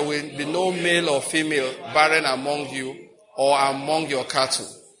 There will be no male or female barren among you or among your cattle.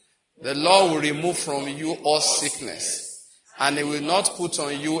 The Lord will remove from you all sickness, and he will not put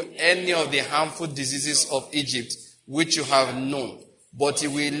on you any of the harmful diseases of Egypt which you have known, but he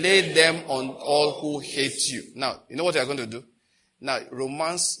will lay them on all who hate you. Now, you know what you are going to do? Now,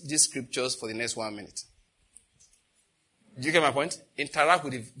 romance these scriptures for the next 1 minute. Do you get my point? Interact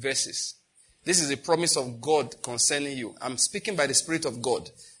with the verses. This is a promise of God concerning you. I'm speaking by the Spirit of God.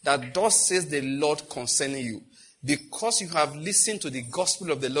 That thus says the Lord concerning you. Because you have listened to the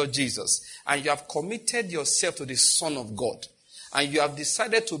gospel of the Lord Jesus, and you have committed yourself to the Son of God, and you have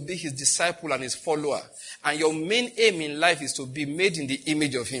decided to be his disciple and his follower, and your main aim in life is to be made in the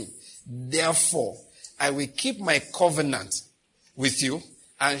image of him. Therefore, I will keep my covenant with you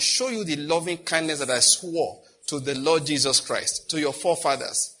and show you the loving kindness that I swore to the Lord Jesus Christ, to your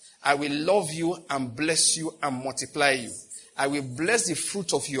forefathers. I will love you and bless you and multiply you. I will bless the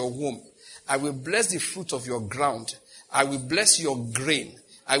fruit of your womb. I will bless the fruit of your ground. I will bless your grain.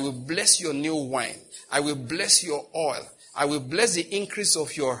 I will bless your new wine. I will bless your oil. I will bless the increase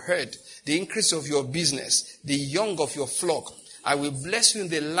of your herd, the increase of your business, the young of your flock. I will bless you in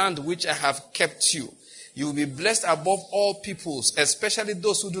the land which I have kept you. You will be blessed above all peoples, especially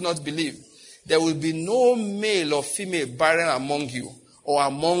those who do not believe. There will be no male or female barren among you or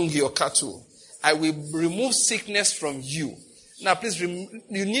among your cattle. I will remove sickness from you. Now, please, you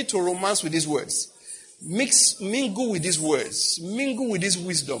need to romance with these words. Mingle with these words. Mingle with this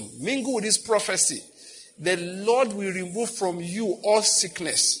wisdom. Mingle with this prophecy. The Lord will remove from you all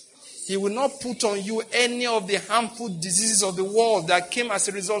sickness. He will not put on you any of the harmful diseases of the world that came as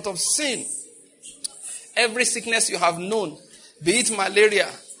a result of sin. every sickness you have known, be it malaria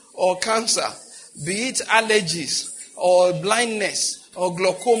or cancer, be it allergies or blindness or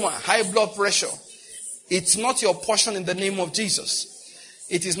glaucoma, high blood pressure. It's not your portion in the name of Jesus.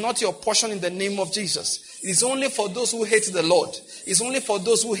 It is not your portion in the name of Jesus. It is only for those who hate the Lord. It's only for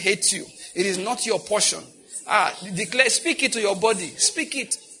those who hate you. It is not your portion. Declare, speak it to your body. Speak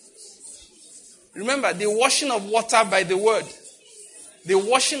it. Remember, the washing of water by the word. The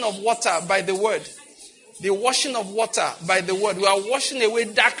washing of water by the word. The washing of water by the word. We are washing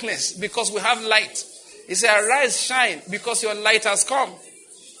away darkness because we have light. He said, arise, shine, because your light has come.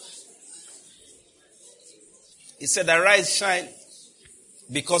 He said, arise, shine,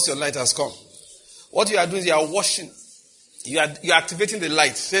 because your light has come. What you are doing is you are washing. You are activating the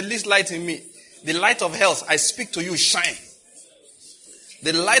light. Say, this light in me. The light of health, I speak to you, shine.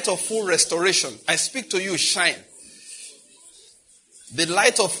 The light of full restoration, I speak to you, shine. The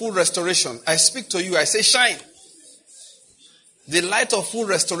light of full restoration, I speak to you, I say, shine. The light of full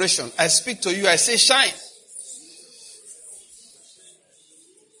restoration, I speak to you, I say, shine.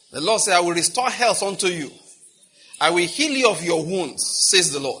 The Lord said, I will restore health unto you. I will heal you of your wounds,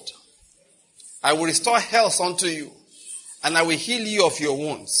 says the Lord. I will restore health unto you, and I will heal you of your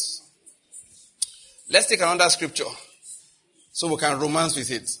wounds. Let's take another scripture so we can romance with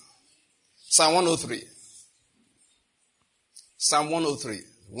it. Psalm 103. Psalm 103.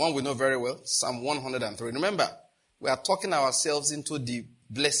 One we know very well. Psalm 103. Remember, we are talking ourselves into the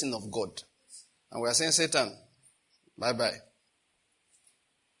blessing of God. And we are saying, Satan, bye-bye.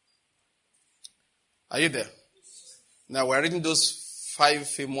 Are you there? Now we are reading those 5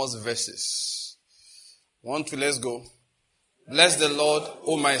 famous verses. 1, 2, let's go. Bless the Lord,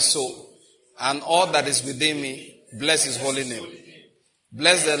 O my soul, and all that is within me, bless his holy name.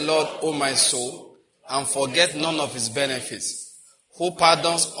 Bless the Lord, O my soul, and forget none of his benefits, who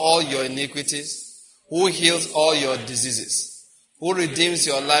pardons all your iniquities, who heals all your diseases, who redeems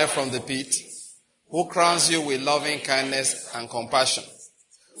your life from the pit, who crowns you with loving kindness and compassion,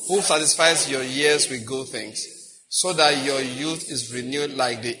 who satisfies your years with good things, so that your youth is renewed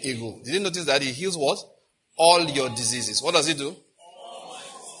like the eagle. Did you notice that he heals what? All your diseases. What does he do?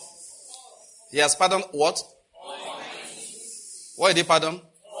 He has pardoned what? What did he pardon?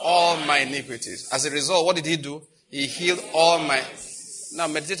 All my iniquities. As a result, what did he do? He healed all my... Now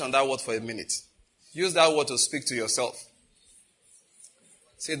meditate on that word for a minute. Use that word to speak to yourself.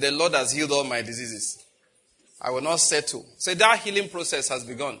 Say, the Lord has healed all my diseases. I will not settle. Say, that healing process has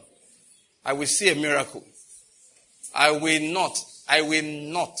begun. I will see a miracle. I will not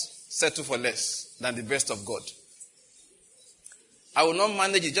settle for less than the best of God. I will not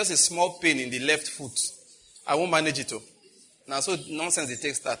manage it. Just a small pain in the left foot. I won't manage it. Now, so nonsense it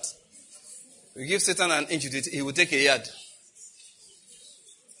takes that. We give Satan an inch, he will take a yard.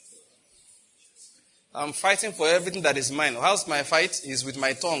 I'm fighting for everything that is mine. How's my fight? Is with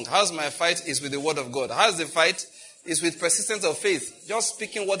my tongue. How's my fight? Is with the word of God. How's the fight? Is with persistence of faith. Just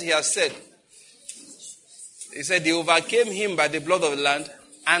speaking what he has said. He said they overcame him by the blood of the Lamb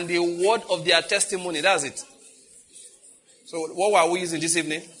and the word of their testimony. That's it. So what are we using this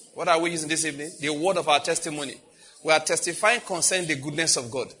evening? What are we using this evening? The word of our testimony. We are testifying concerning the goodness of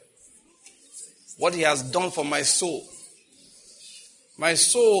God. What he has done for my soul. My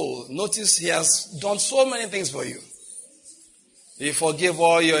soul, notice he has done so many things for you. He forgave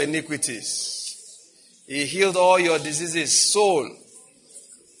all your iniquities. He healed all your diseases. Soul.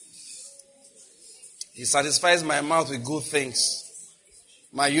 He satisfies my mouth with good things.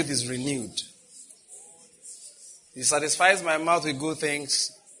 My youth is renewed. He satisfies my mouth with good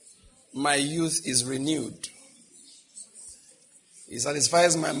things. My youth is renewed. He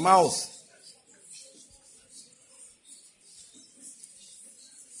satisfies my mouth.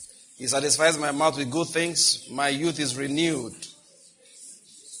 He satisfies my mouth with good things. My youth is renewed.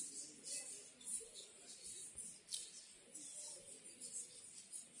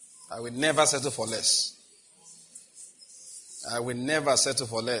 I will never settle for less. I will never settle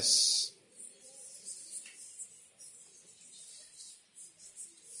for less.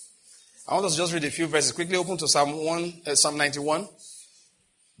 I want us to just read a few verses. Quickly open to Psalm 91.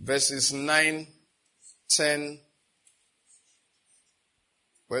 Verses 9, 10,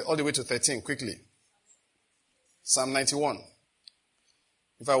 all the way to 13. Quickly. Psalm 91.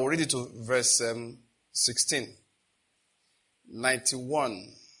 If I will read it to verse 16.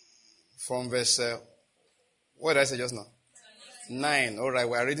 91. From verse, what did I say just now? 9. All right,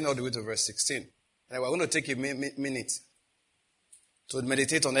 we are reading all the way to verse 16. And we're going to take a minute to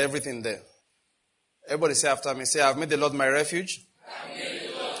meditate on everything there. Everybody say after me, say, I've made the Lord my refuge.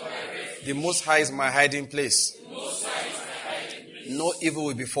 The Most High is my hiding place. No evil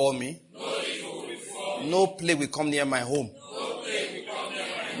will befall me. No plague will come near my home.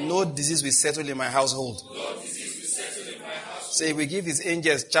 No disease will settle in my household. So he will give his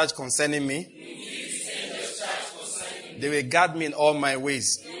angels charge concerning me. They will guard me in all my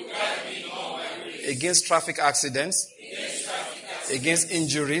ways. Against traffic accidents. Against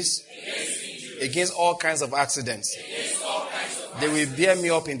injuries. Against all kinds of accidents. They will bear me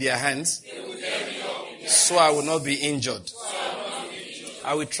up in their hands. So I will not be injured.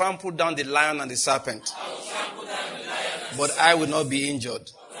 I will trample down the lion and the serpent. But I will not be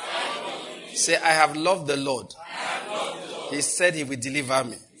injured. Say, I have loved the Lord. He said he will deliver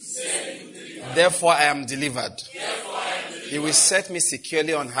me. Therefore I am delivered. He will set me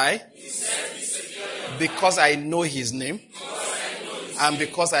securely on high. Because I know his name. And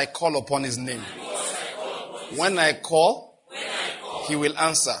because I call upon his name. When I call, he will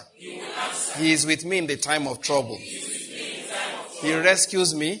answer. He is with me in the time of trouble. He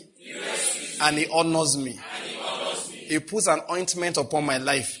rescues me and he honors me. He puts an ointment upon my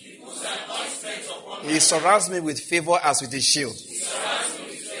life. He surrounds me with favor as with a shield.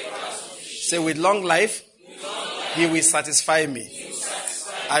 Say, with long life, he will satisfy me.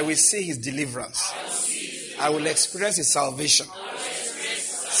 I will see his deliverance. I will experience his salvation.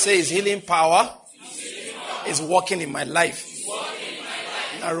 Say, his healing power is working in my life.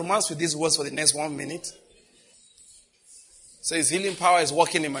 Now, romance with these words for the next 1 minute. Say, his healing power is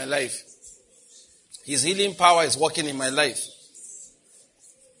working in my life. His healing power is working in my life.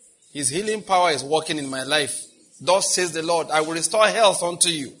 His healing power is working in my life. Thus says the Lord, I will restore health unto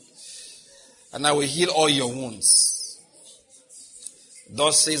you, and I will heal all your wounds.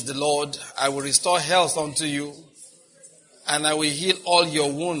 Thus says the Lord, I will restore health unto you, and I will heal all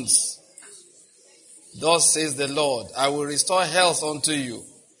your wounds. Thus says the Lord, I will restore health unto you,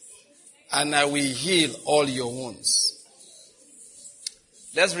 and I will heal all your wounds.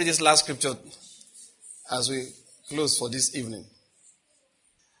 Let's read this last scripture as we close for this evening.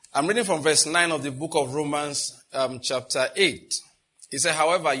 I'm reading from verse 9 of the book of Romans, chapter 8. He said,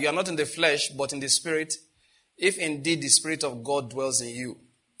 however, you are not in the flesh, but in the spirit, if indeed the Spirit of God dwells in you.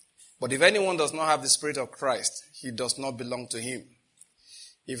 But if anyone does not have the Spirit of Christ, he does not belong to him.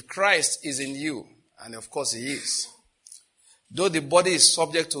 If Christ is in you, and of course he is, though the body is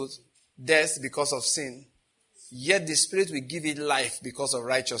subject to death because of sin, yet the Spirit will give it life because of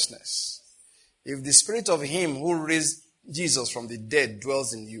righteousness. If the Spirit of him who raised Jesus from the dead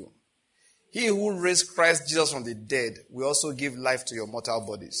dwells in you, he who raised Christ Jesus from the dead will also give life to your mortal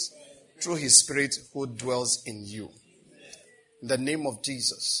bodies through his Spirit who dwells in you. In the name of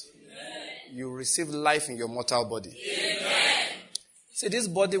Jesus, you receive life in your mortal body. Amen. See, this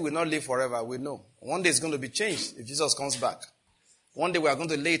body will not live forever, we know. One day it's going to be changed if Jesus comes back. One day we are going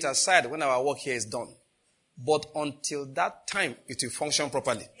to lay it aside when our work here is done. But until that time, it will function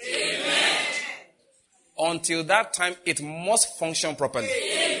properly. Amen. Until that time, it must function properly.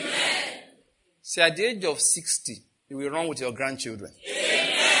 Amen. See, at the age of 60, you will run with your grandchildren. Amen.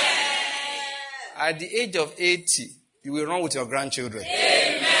 At the age of 80, you will run with your grandchildren.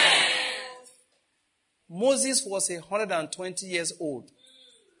 Amen. Moses was 120 years old.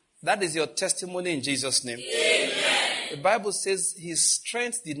 That is your testimony in Jesus' name. Amen. The Bible says his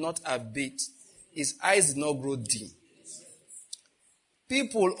strength did not abate. His eyes did not grow dim.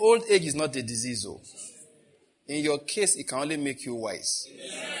 People, old age is not a disease. In your case, it can only make you wise.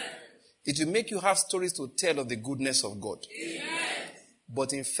 Amen. It will make you have stories to tell of the goodness of God. Amen.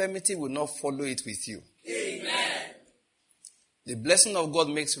 But infirmity will not follow it with you. Amen. The blessing of God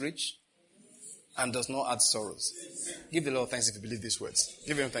makes rich and does not add sorrows. Amen. Give the Lord thanks if you believe these words.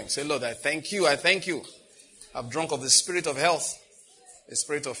 Give him thanks. Say, Lord, I thank you. I thank you. I've drunk of the spirit of health, the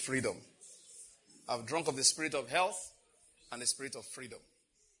spirit of freedom. I've drunk of the spirit of health and the spirit of freedom.